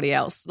to everybody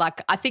else.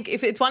 Like, I think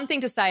if it's one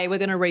thing to say we're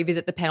going to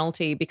revisit the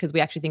penalty because we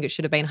actually think it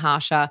should have been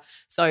harsher,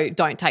 so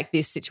don't take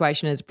this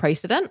situation as a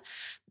precedent,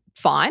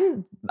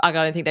 fine. I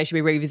don't think they should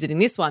be revisiting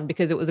this one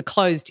because it was a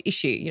closed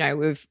issue. You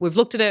know, we've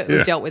looked at it,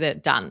 we've dealt with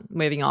it, done,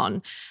 moving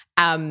on.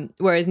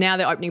 Whereas now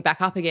they're opening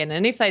back up again.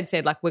 And if they'd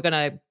said, like, we're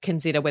going to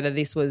consider whether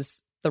this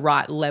was the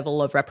right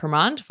level of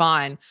reprimand,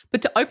 fine.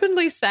 But to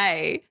openly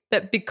say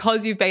that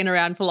because you've been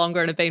around for longer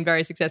and have been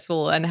very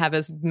successful and have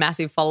a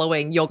massive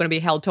following, you're going to be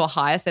held to a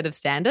higher set of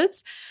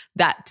standards,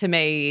 that to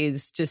me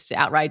is just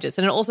outrageous.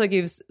 And it also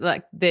gives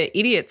like the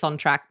idiots on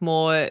track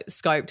more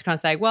scope to kind of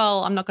say,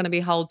 well, I'm not going to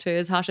be held to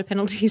as harsher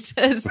penalties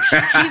as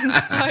him.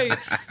 So,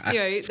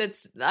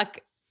 that's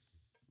like...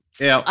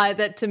 Yeah,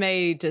 that to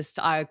me, just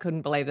I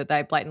couldn't believe that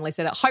they blatantly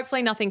said it.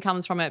 Hopefully nothing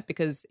comes from it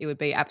because it would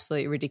be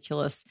absolutely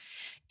ridiculous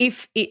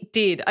if it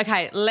did.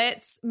 Okay,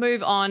 let's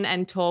move on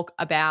and talk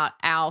about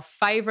our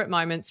favourite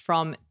moments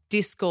from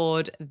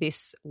Discord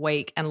this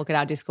week and look at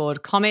our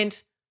Discord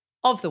comment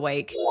of the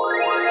week.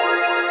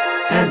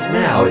 And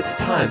now it's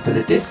time for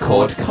the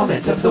Discord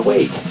comment of the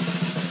week.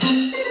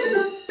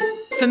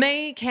 For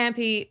me,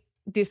 Campy,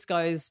 this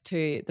goes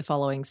to the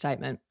following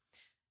statement.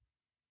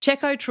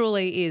 Checo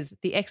truly is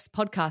the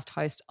ex-podcast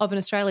host of an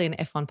Australian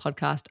F1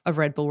 podcast of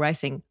Red Bull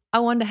Racing. I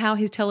wonder how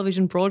his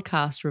television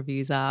broadcast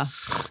reviews are.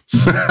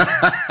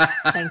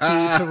 Thank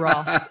you to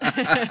Ross.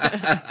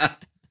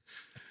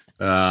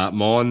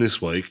 Mine this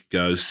week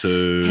goes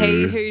to...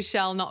 He who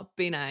shall not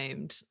be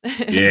named.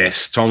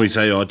 Yes, Tommy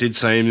T. I did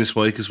see him this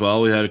week as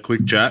well. We had a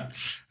quick chat,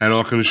 and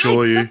I can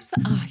assure you...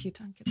 you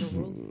don't get the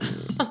rules.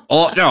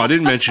 No, I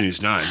didn't mention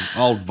his name.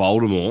 Old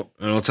Voldemort.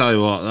 And I'll tell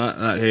you what,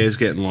 that hair's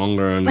getting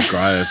longer and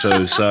greyer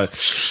too. So,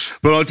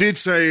 but I did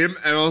see him,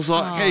 and I was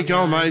like, how you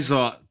going, mate? He's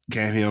like,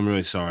 Campy, I'm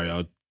really sorry.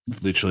 I'm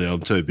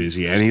too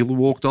busy. And he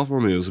walked off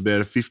on me. It was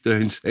about a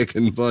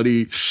 15-second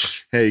bloody,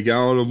 how you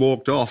going? And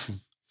walked off.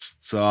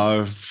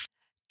 So...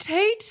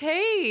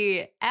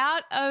 TT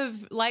out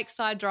of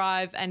Lakeside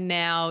Drive and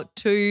now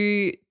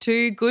too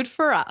good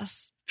for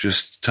us.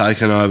 Just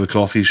taking over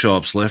coffee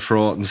shops left,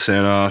 right and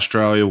centre,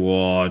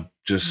 Australia-wide.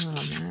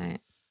 Just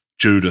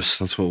Judas,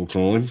 that's what we'll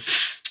call him.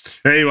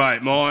 Anyway,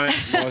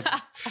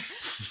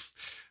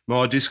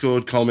 my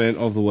Discord comment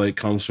of the week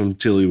comes from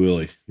Tilly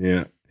Willie.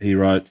 Yeah, he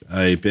wrote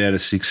about a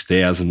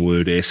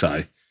 6,000-word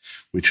essay,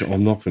 which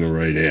I'm not going to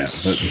read out.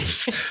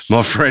 But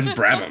my friend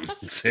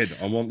Brabham said,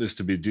 I want this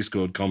to be a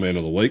Discord comment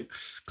of the week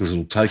because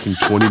it'll take him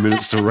 20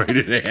 minutes to read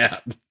it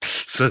out.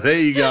 So there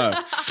you go.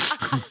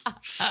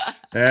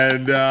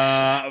 And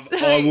I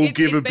will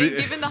give a bit.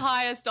 It's been given the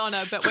highest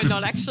honour, but we're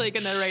not actually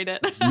going to read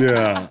it.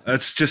 Yeah,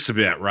 it's just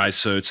about race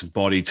suits and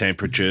body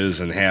temperatures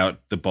and how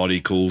the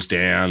body cools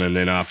down, and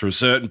then after a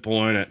certain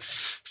point, it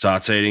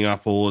starts eating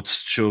up all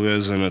its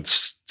sugars and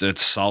its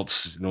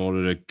salts in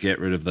order to get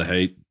rid of the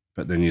heat.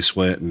 But then you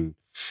sweat, and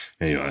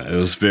anyway, it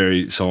was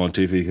very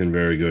scientific and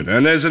very good.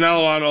 And there's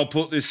another one. I'll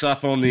put this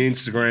up on the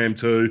Instagram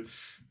too.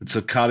 It's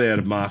a cutout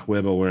of Mark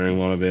Webber wearing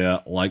one of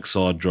our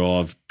Lakeside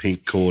Drive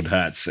pink cord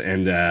hats,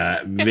 and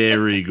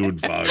very good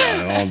photo.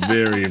 I'm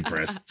very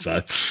impressed.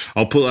 So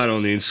I'll put that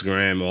on the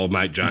Instagram. I'll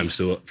make James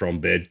do it from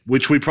bed,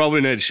 which we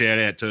probably need to shout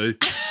out to.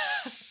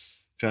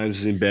 James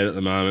is in bed at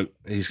the moment.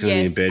 He's going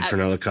to be in bed for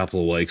another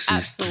couple of weeks.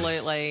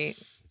 Absolutely.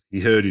 He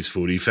hurt his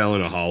foot. He fell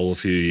in a hole a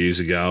few years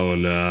ago,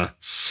 and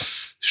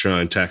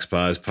Australian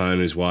taxpayers paying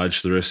his wage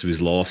for the rest of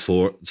his life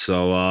for it.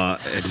 So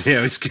and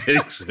now he's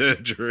getting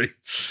surgery.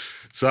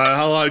 So,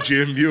 hello,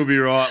 Jim. You'll be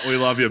right. We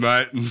love you,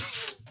 mate.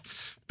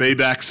 Be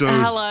back soon.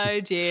 Hello,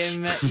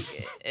 Jim.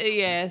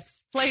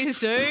 Yes, please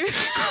do.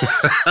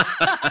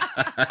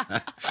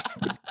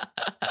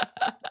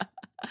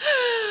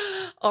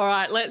 All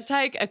right, let's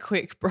take a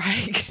quick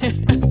break.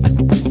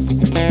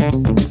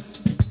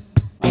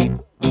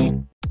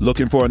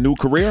 Looking for a new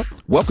career?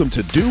 Welcome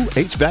to Do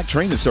HVAC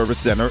Training Service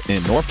Center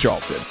in North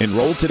Charleston.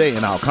 Enroll today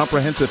in our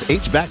comprehensive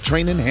HVAC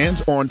training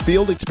hands-on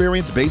field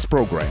experience-based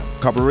program,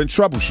 covering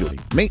troubleshooting,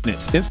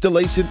 maintenance,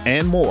 installation,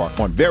 and more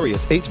on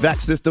various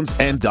HVAC systems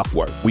and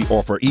ductwork. We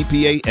offer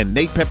EPA and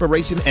NAEP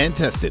preparation and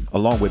testing,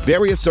 along with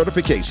various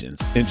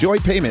certifications. Enjoy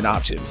payment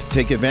options.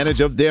 Take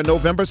advantage of their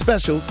November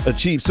specials.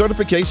 Achieve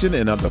certification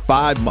in under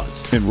 5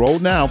 months. Enroll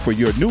now for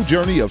your new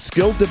journey of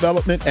skill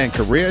development and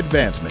career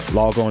advancement.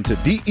 Log on to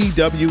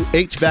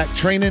DEWHVACTrainingSC.com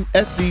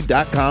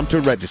to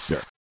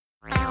register.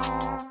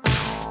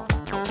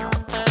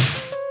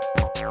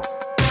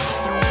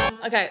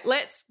 Okay,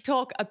 let's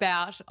talk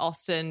about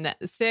Austin,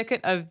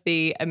 Circuit of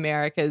the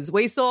Americas.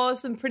 We saw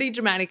some pretty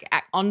dramatic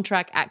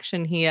on-track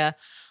action here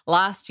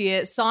last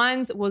year.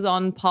 Sainz was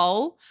on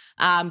pole,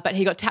 but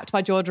he got tapped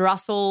by George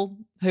Russell,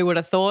 who would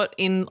have thought,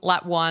 in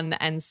lap 1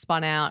 and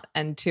spun out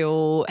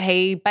until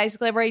he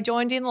basically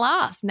rejoined in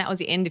last, and that was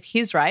the end of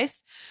his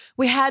race.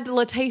 We had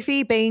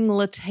Latifi being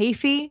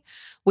Latifi.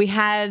 We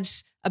had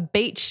a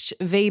beached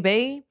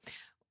VB.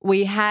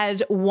 We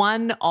had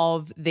one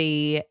of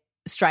the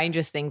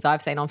strangest things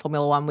I've seen on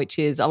Formula One, which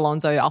is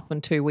Alonso up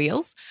on 2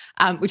 wheels,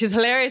 which is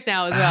hilarious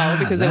now as well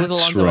because it was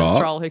Alonso and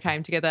Stroll who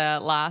came together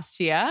last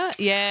year.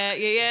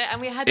 Yeah. And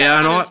we had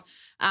that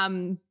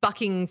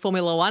bucking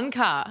Formula One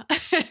car.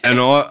 And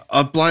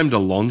I blamed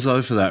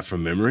Alonso for that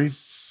from memory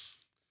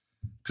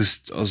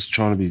because I was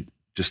trying to be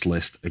just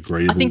less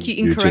agreeable. I think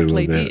you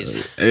incorrectly did.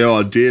 Yeah,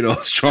 I did. I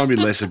was trying to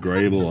be less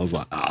agreeable. I was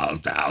like,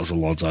 that was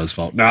Alonso's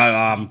fault.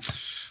 No,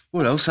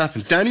 what else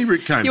happened? Danny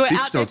Rick came 5th. You were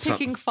out there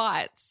picking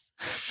fights.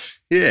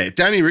 Yeah,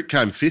 Danny Rick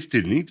came 5th,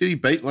 didn't he? Did he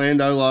beat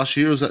Lando last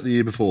year or was that the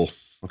year before?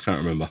 I can't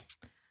remember.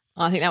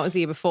 I think that was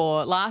the year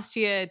before. Last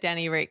year,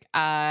 Danny Rick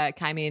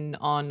came in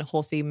on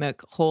Horsey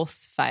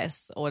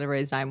Horseface or whatever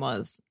his name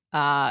was.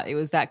 It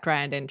was that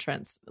grand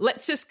entrance.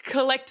 Let's just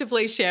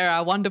collectively share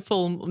our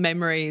wonderful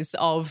memories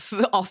of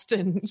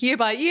Austin year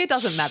by year.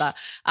 Doesn't matter.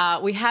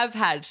 We have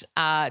had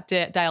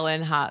Dale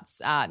Earnhardt's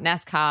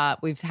NASCAR.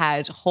 We've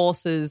had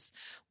horses.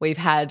 We've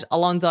had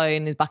Alonso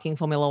in his bucking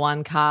Formula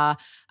One car.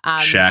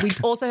 Shaq. We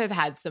also have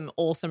had some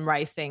awesome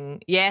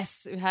racing.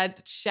 Yes, we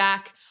had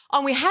Shaq. Oh,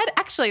 and we had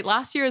actually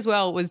last year as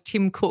well was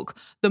Tim Cook,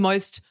 the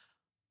most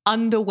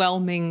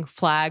underwhelming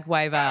flag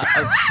waver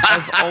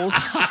of all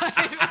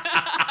time.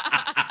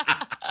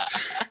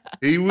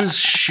 He was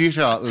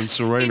shitter than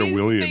Serena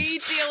Williams.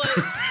 Speed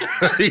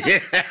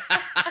dealers. Yeah.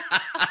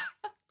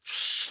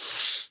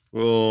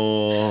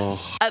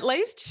 Oh. At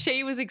least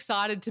she was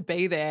excited to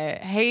be there.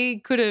 He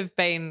could have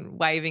been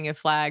waving a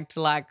flag to,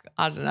 like,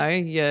 I don't know,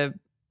 your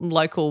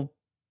local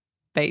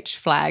beach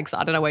flags.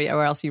 I don't know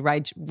where else you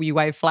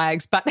wave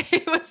flags, but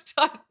he was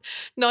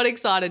not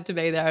excited to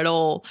be there at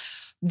all.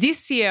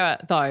 This year,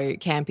 though,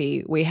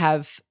 Campy, we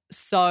have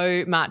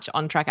so much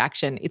on-track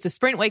action. It's a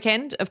sprint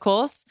weekend, of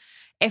course.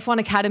 F1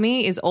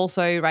 Academy is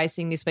also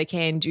racing this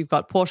weekend. You've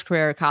got Porsche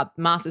Carrera Cup,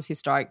 Masters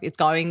Historic. It's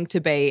going to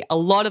be a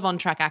lot of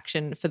on-track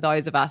action for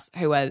those of us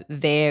who are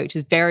there, which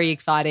is very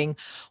exciting.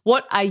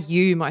 What are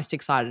you most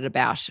excited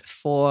about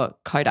for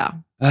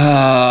COTA?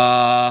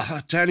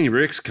 Danny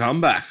Ric's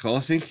comeback.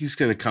 I think he's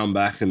going to come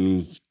back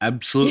and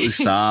absolutely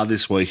star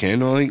this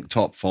weekend. I think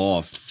top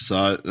 5.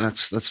 So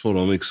that's what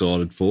I'm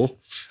excited for.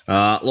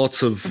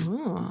 Lots of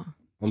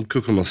I'm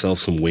cooking myself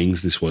some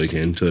wings this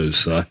weekend too,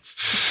 so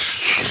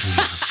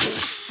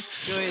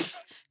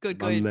Good.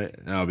 Monday,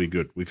 that'll be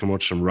good. We can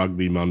watch some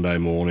rugby Monday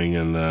morning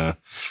and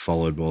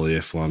followed by the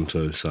F1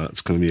 too. So it's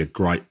going to be a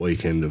great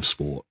weekend of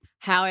sport.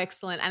 How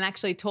excellent. And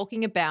actually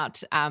talking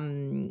about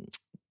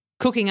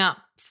cooking up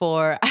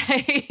for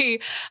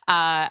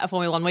a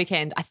Formula One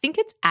weekend, I think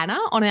it's Anna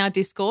on our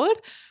Discord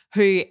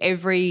who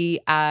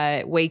every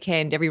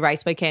weekend, every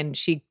race weekend,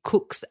 she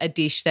cooks a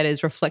dish that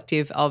is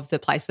reflective of the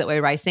place that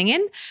we're racing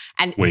in.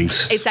 And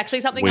wings. It's actually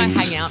something I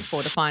hang out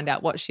for to find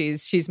out what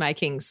she's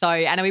making. So,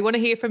 Anna, we want to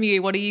hear from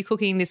you. What are you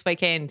cooking this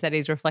weekend that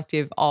is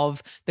reflective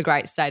of the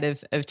great state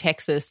of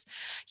Texas?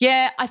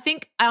 Yeah, I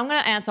think I'm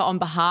going to answer on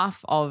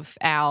behalf of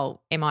our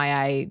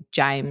MIA,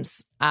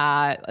 James,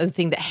 the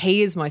thing that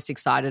he is most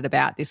excited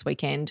about this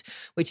weekend,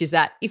 which is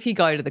that if you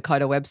go to the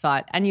COTA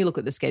website and you look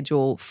at the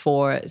schedule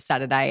for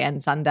Saturday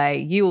and Sunday,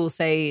 you will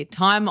see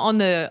time on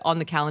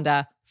the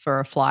calendar for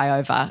a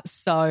flyover.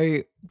 So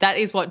that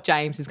is what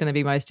James is going to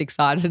be most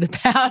excited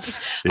about.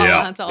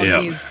 I'll answer on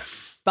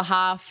his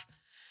behalf.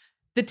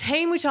 The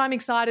team which I'm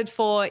excited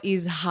for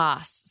is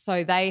Haas.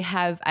 So they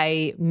have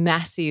a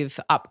massive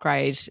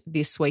upgrade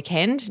this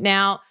weekend.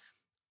 Now,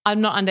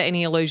 I'm not under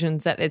any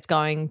illusions that it's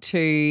going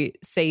to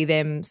see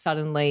them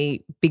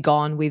suddenly be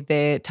gone with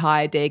their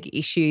tyre deg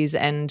issues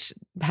and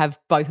have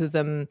both of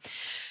them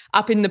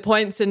up in the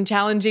points and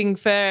challenging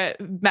for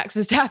Max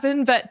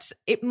Verstappen, but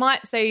it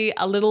might see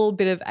a little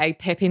bit of a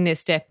pep in their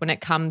step when it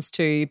comes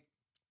to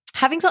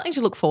having something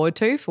to look forward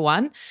to, for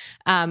one,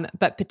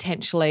 but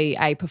potentially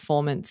a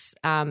performance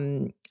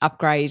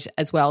upgrade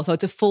as well. So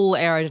it's a full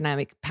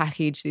aerodynamic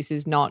package. This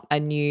is not a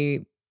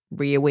new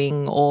rear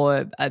wing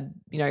or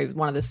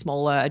one of the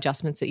smaller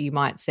adjustments that you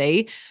might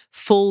see.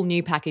 Full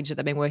new package that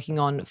they've been working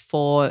on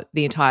for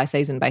the entire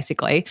season,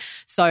 basically.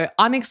 So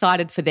I'm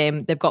excited for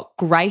them. They've got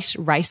great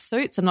race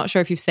suits. I'm not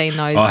sure if you've seen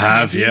those. I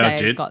have, yeah, They've I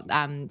did.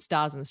 Got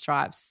stars and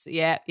stripes.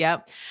 Yeah.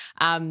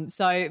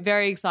 So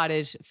very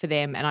excited for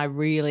them, and I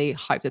really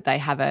hope that they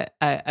have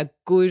a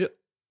good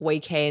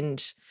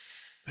weekend.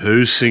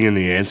 Who's singing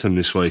the anthem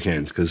this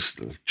weekend? Because,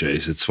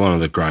 geez, it's one of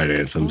the great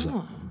anthems.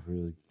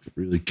 It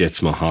really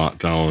gets my heart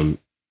going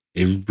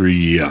every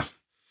year.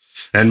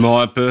 And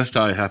my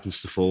birthday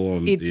happens to fall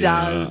on the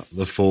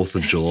 4th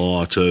of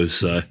July too.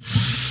 So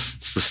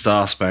it's the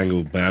Star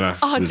Spangled Banner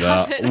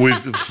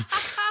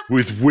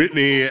with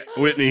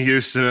Whitney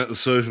Houston at the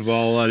Super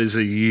Bowl. That is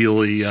a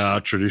yearly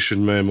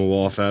tradition me and my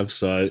wife have.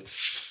 So,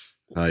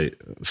 hey,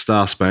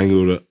 Star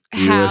Spangled at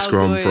US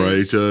Grand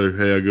Prix too.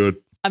 How good.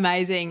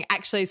 Amazing.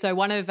 Actually, so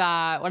one of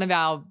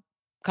our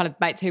kind of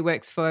mates who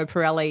works for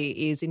Pirelli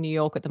is in New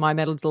York at the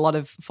moment. It's a lot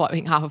of, I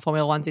think half of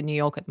Formula One's in New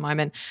York at the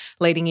moment,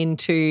 leading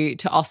into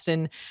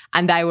Austin.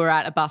 And they were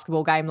at a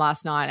basketball game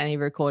last night, and he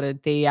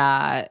recorded the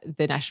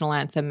national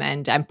anthem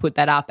and put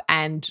that up.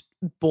 And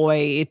boy,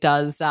 it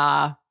does,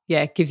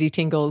 gives you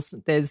tingles.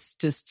 There's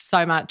just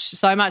so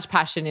much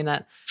passion in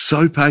it.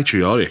 So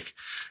patriotic.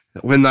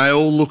 When they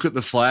all look at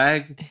the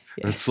flag,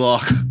 it's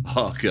like,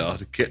 oh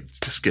God, it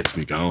just gets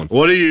me going.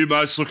 What are you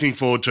most looking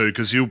forward to?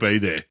 Because you'll be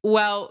there.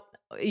 Well,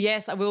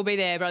 yes, I will be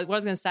there. But what I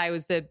was going to say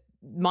was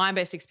my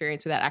best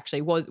experience with that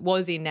actually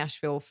was in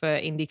Nashville for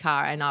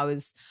IndyCar, and I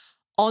was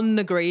on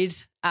the grid,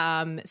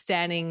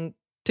 standing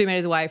 2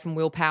 meters away from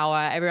Will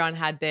Power. Everyone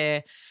had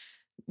their,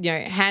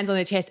 hands on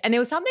their chest, and there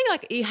was something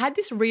like you had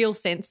this real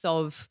sense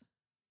of,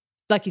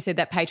 like you said,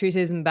 that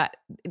patriotism, but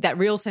that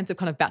real sense of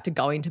kind of about to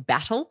go into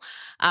battle.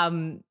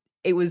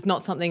 It was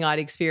not something I'd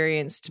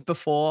experienced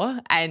before,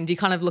 and you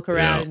kind of look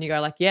around and you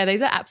go like, yeah,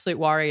 these are absolute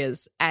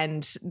warriors.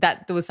 And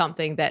that there was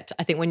something that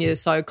I think when you're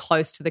so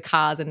close to the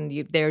cars and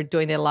they're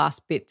doing their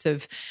last bits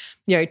of,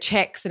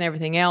 checks and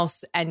everything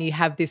else, and you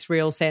have this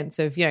real sense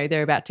of,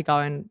 they're about to go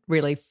and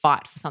really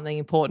fight for something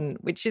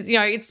important, which is,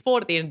 it's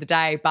sport at the end of the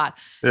day, but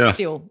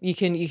still you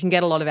can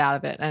get a lot out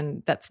of it,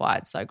 and that's why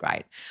it's so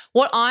great.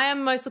 What I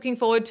am most looking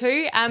forward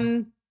to,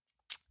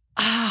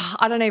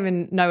 I don't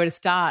even know where to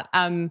start.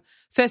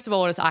 First of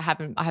all, I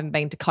haven't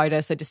been to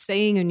COTA, so just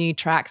seeing a new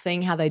track,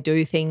 seeing how they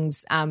do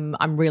things, I'm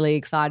really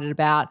excited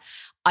about.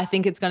 I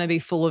think it's going to be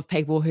full of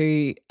people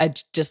who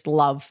just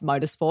love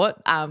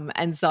motorsport,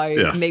 and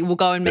so we'll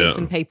go and meet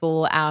some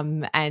people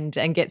and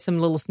get some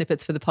little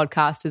snippets for the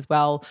podcast as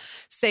well.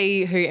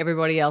 See who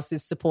everybody else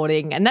is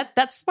supporting, and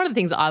that's one of the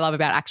things that I love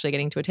about actually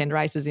getting to attend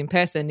races in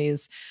person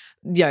is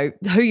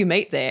who you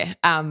meet there,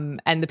 and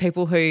the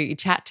people who you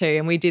chat to.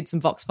 And we did some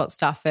Vox Pop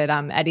stuff at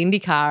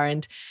IndyCar,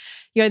 and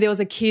there was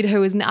a kid who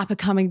was an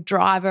up-and-coming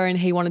driver and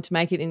he wanted to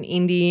make it in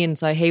Indy, and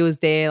so he was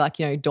there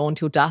dawn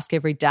till dusk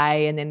every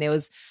day. And then there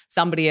was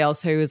somebody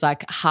else who was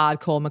like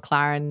hardcore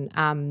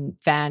McLaren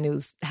fan who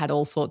had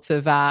all sorts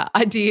of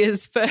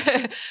ideas for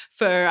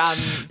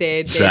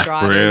their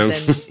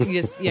drivers. And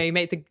you just you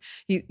meet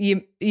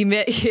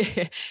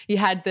you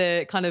had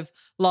the kind of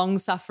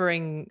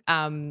long-suffering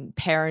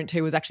parent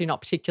who was actually not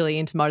particularly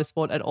into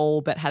motorsport at all,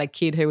 but had a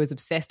kid who was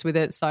obsessed with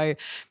it. So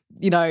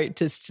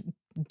just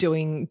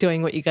doing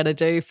what you got to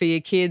do for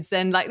your kids,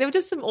 and there were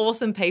just some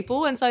awesome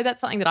people, and so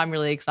that's something that I'm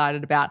really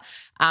excited about.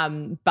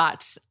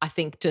 But I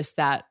think just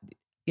that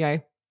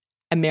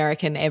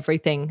American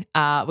everything.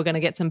 We're going to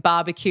get some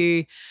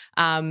barbecue.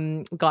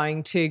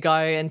 Going to go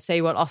and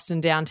see what Austin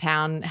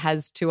Downtown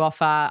has to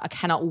offer. I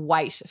cannot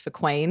wait for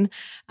Queen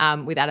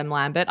with Adam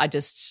Lambert.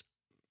 That's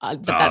a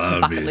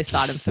bucket list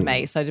item for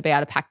me. So to be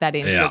able to pack that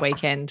into the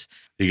weekend.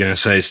 You're going to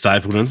see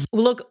Stapleton?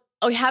 Look,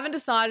 we haven't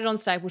decided on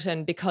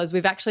Stapleton because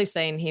we've actually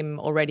seen him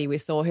already. We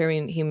saw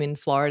him in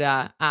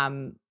Florida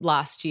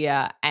last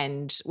year,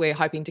 and we're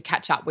hoping to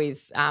catch up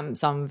with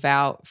some of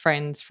our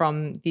friends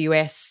from the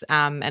US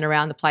and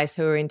around the place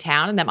who are in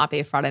town, and that might be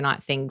a Friday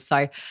night thing.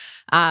 So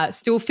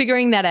still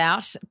figuring that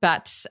out,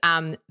 but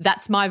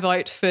that's my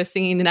vote for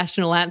singing the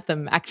national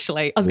anthem,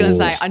 actually. I was going to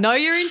say, I know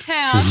you're in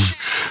town,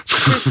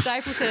 Chris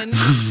Stapleton,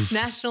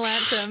 national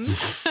anthem.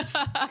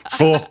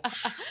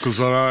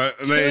 Because I know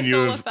me and you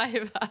have a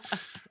favour.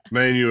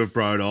 Me and you have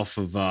broed off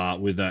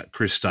with that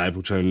Chris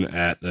Stapleton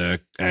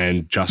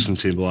and Justin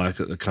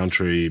Timberlake at the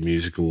Country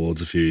Music Awards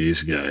a few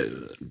years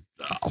ago.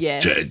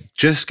 Yes.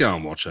 Just go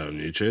and watch that on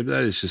YouTube.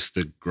 That is just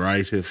the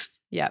greatest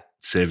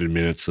 7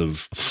 minutes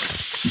of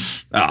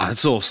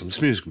it's awesome.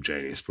 It's musical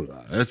genius. Put it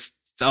out.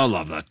 I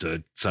love that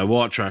dude. So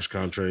White Trash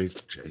Country,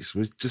 jeez,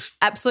 we just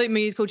absolute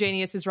musical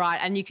genius is right,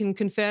 and you can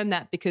confirm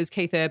that because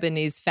Keith Urban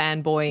is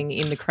fanboying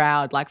in the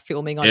crowd,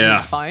 filming on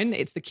his phone.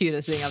 It's the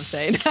cutest thing I've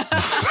seen.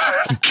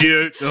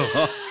 Cute.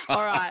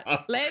 All right,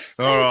 let's.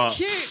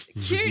 Cute.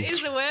 Cute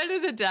is the word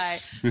of the day.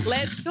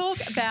 Let's talk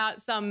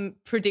about some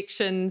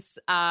predictions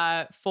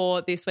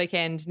for this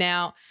weekend.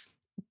 Now,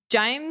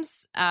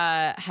 James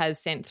has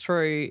sent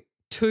through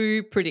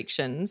 2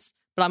 predictions,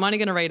 but I'm only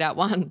going to read out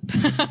one.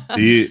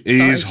 He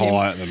is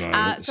high at the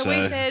moment. So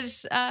we said,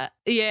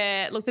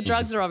 look, the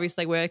drugs are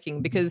obviously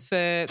working because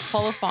for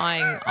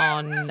qualifying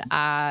on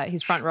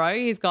his front row,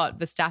 he's got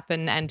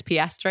Verstappen and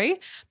Piastri.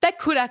 That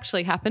could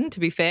actually happen,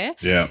 to be fair.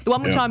 Yeah. The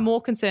one which I'm more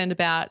concerned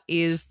about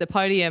is the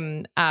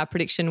podium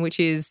prediction, which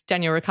is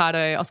Daniel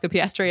Ricciardo, Oscar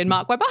Piastri and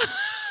Mark Webber.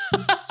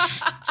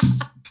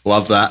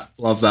 Love that.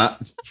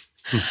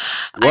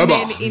 And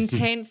then in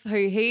 10th,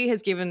 who he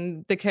has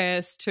given the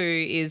curse to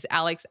is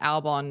Alex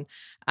Albon.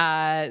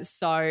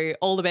 So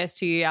all the best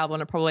to you,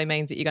 Albon. It probably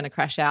means that you're going to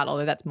crash out,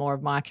 although that's more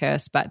of my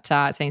curse, but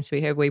it seems to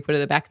be who we put at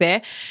the back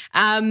there.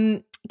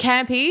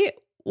 Campy,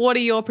 what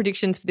are your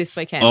predictions for this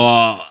weekend?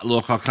 Oh,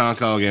 look, I can't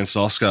go against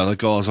Oscar. The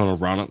guy's on a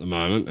run at the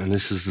moment, and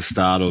this is the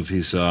start of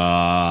his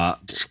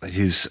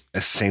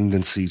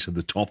ascendancy to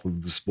the top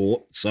of the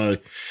sport. So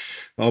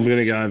I'm going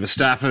to go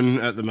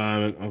Verstappen at the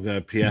moment. I'll go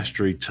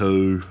Piastri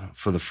 2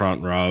 for the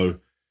front row.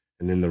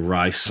 And then the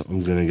race,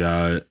 I'm going to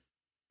go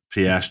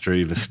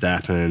Piastri,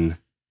 Verstappen,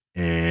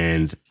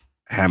 and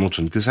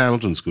Hamilton, because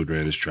Hamilton's good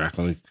around this track,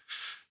 I think.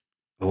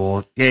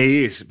 Oh, yeah,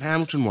 he is.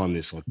 Hamilton won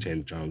this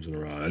 10 times in a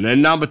row. And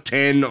then number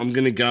 10, I'm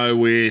going to go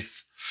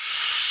with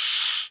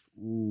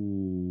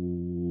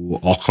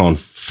Ocon.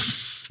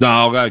 No,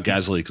 I'll go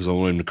Gasly because I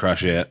want him to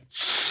crash out.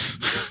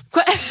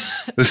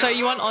 So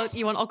you want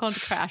Ocon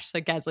to crash so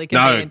Gasly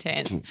can be in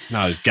 10th?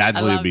 No,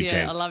 Gasly will be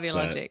 10th. I love your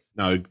logic.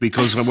 No,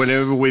 because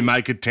whenever we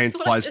make a 10th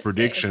place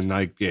prediction,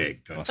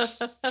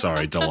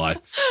 sorry, delay.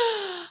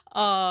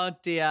 Oh,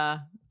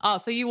 dear. Oh,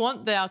 so you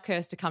want our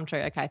curse to come true.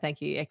 Okay,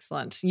 thank you.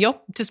 Excellent.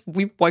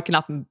 We've woken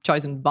up and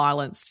chosen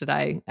violence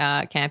today,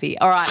 Campy.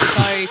 All right,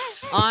 so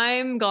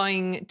I'm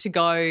going to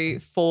go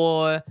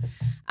for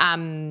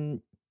I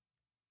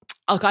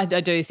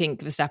do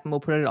think Verstappen will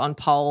put it on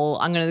pole.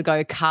 I'm going to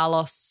go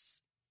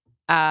Carlos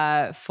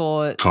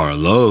for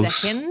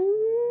second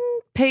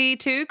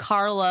P2.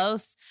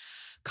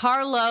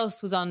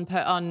 Carlos was on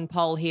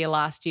pole here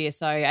last year,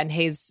 and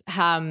he's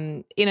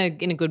in a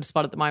good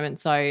spot at the moment.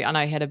 So I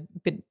know he had a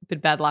bit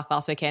bad luck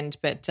last weekend,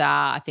 but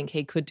I think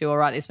he could do all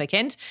right this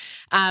weekend.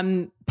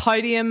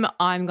 Podium,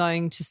 I'm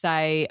going to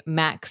say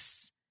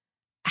Max,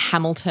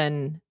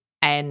 Hamilton,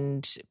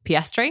 and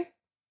Piastri.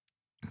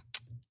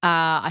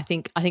 I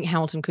think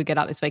Hamilton could get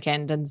up this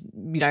weekend, and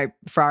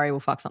Ferrari will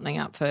fuck something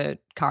up for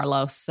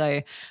Carlos,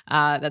 so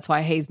that's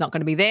why he's not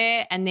going to be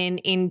there. And then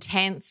in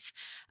 10th,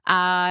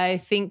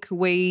 I think I'm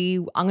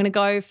going to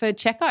go for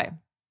Checo.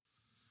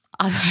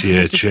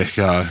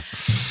 Checo.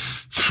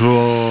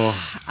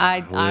 I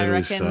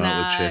reckon.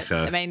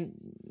 Checo?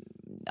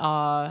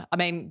 I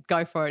mean,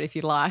 go for it if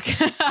you like.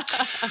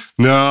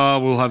 No,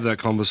 we'll have that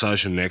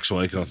conversation next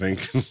week. I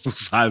think we'll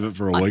save it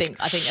for a week.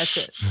 I think that's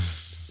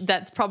it.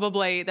 that's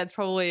probably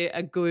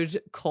a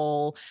good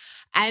call.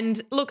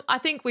 And look, I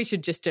think we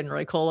should just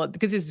generally call it,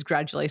 because this is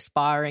gradually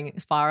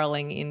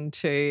spiraling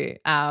into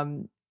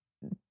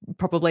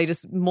probably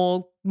just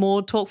more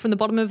talk from the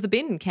bottom of the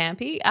bin,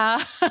 Campy.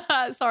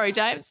 Sorry,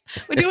 James.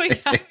 We're doing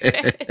our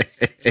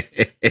best.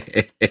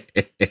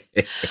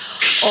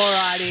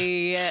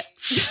 Alrighty.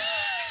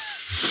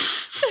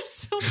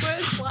 That's the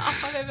worst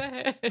laugh I've ever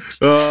heard.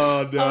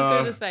 Oh, no. Oh,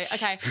 goodness me.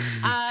 Okay.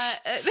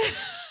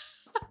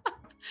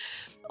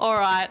 All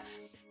right.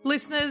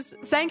 Listeners,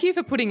 thank you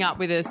for putting up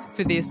with us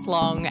for this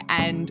long,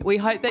 and we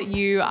hope that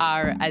you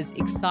are as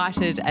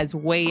excited as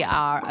we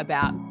are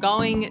about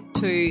going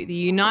to the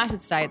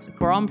United States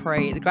Grand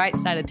Prix, the great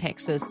state of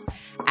Texas,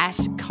 at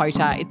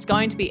COTA. It's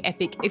going to be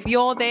epic. If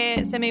you're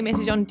there, send me a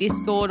message on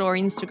Discord or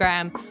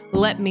Instagram.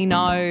 Let me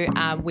know.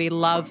 We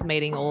love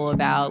meeting all of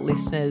our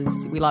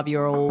listeners. We love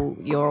you're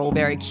all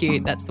very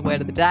cute. That's the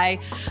word of the day.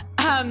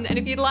 And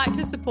if you'd like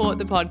to support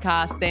the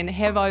podcast, then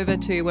head over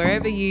to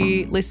wherever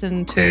you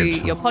listen to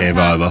your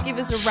podcast. Give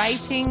us a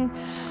rating.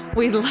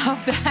 We'd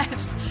love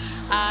that.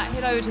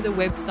 Head over to the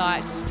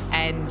website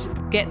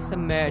and get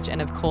some merch.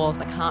 And, of course,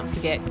 I can't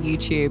forget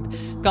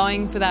YouTube.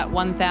 Going for that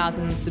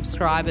 1,000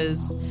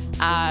 subscribers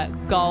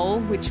goal,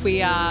 which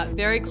we are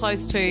very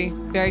close to,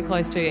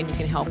 and you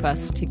can help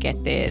us to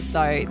get there.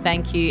 So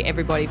thank you,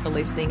 everybody, for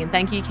listening. And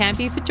thank you,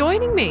 Campy, for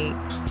joining me.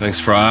 Thanks,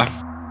 Freya.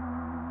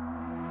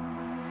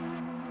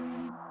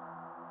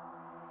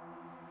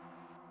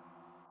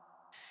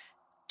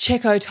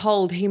 Checo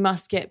told he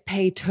must get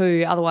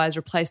P2, otherwise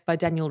replaced by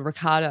Daniel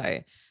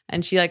Ricciardo.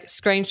 And she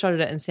screenshotted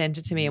it and sent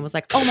it to me and was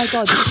like, oh my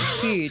God, this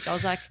is huge. I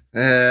was like,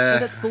 well,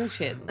 that's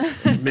bullshit.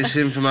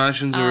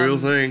 Misinformation's a real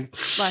thing.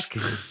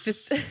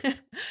 Just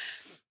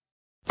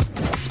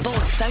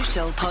Sports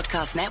Social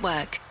Podcast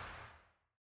Network.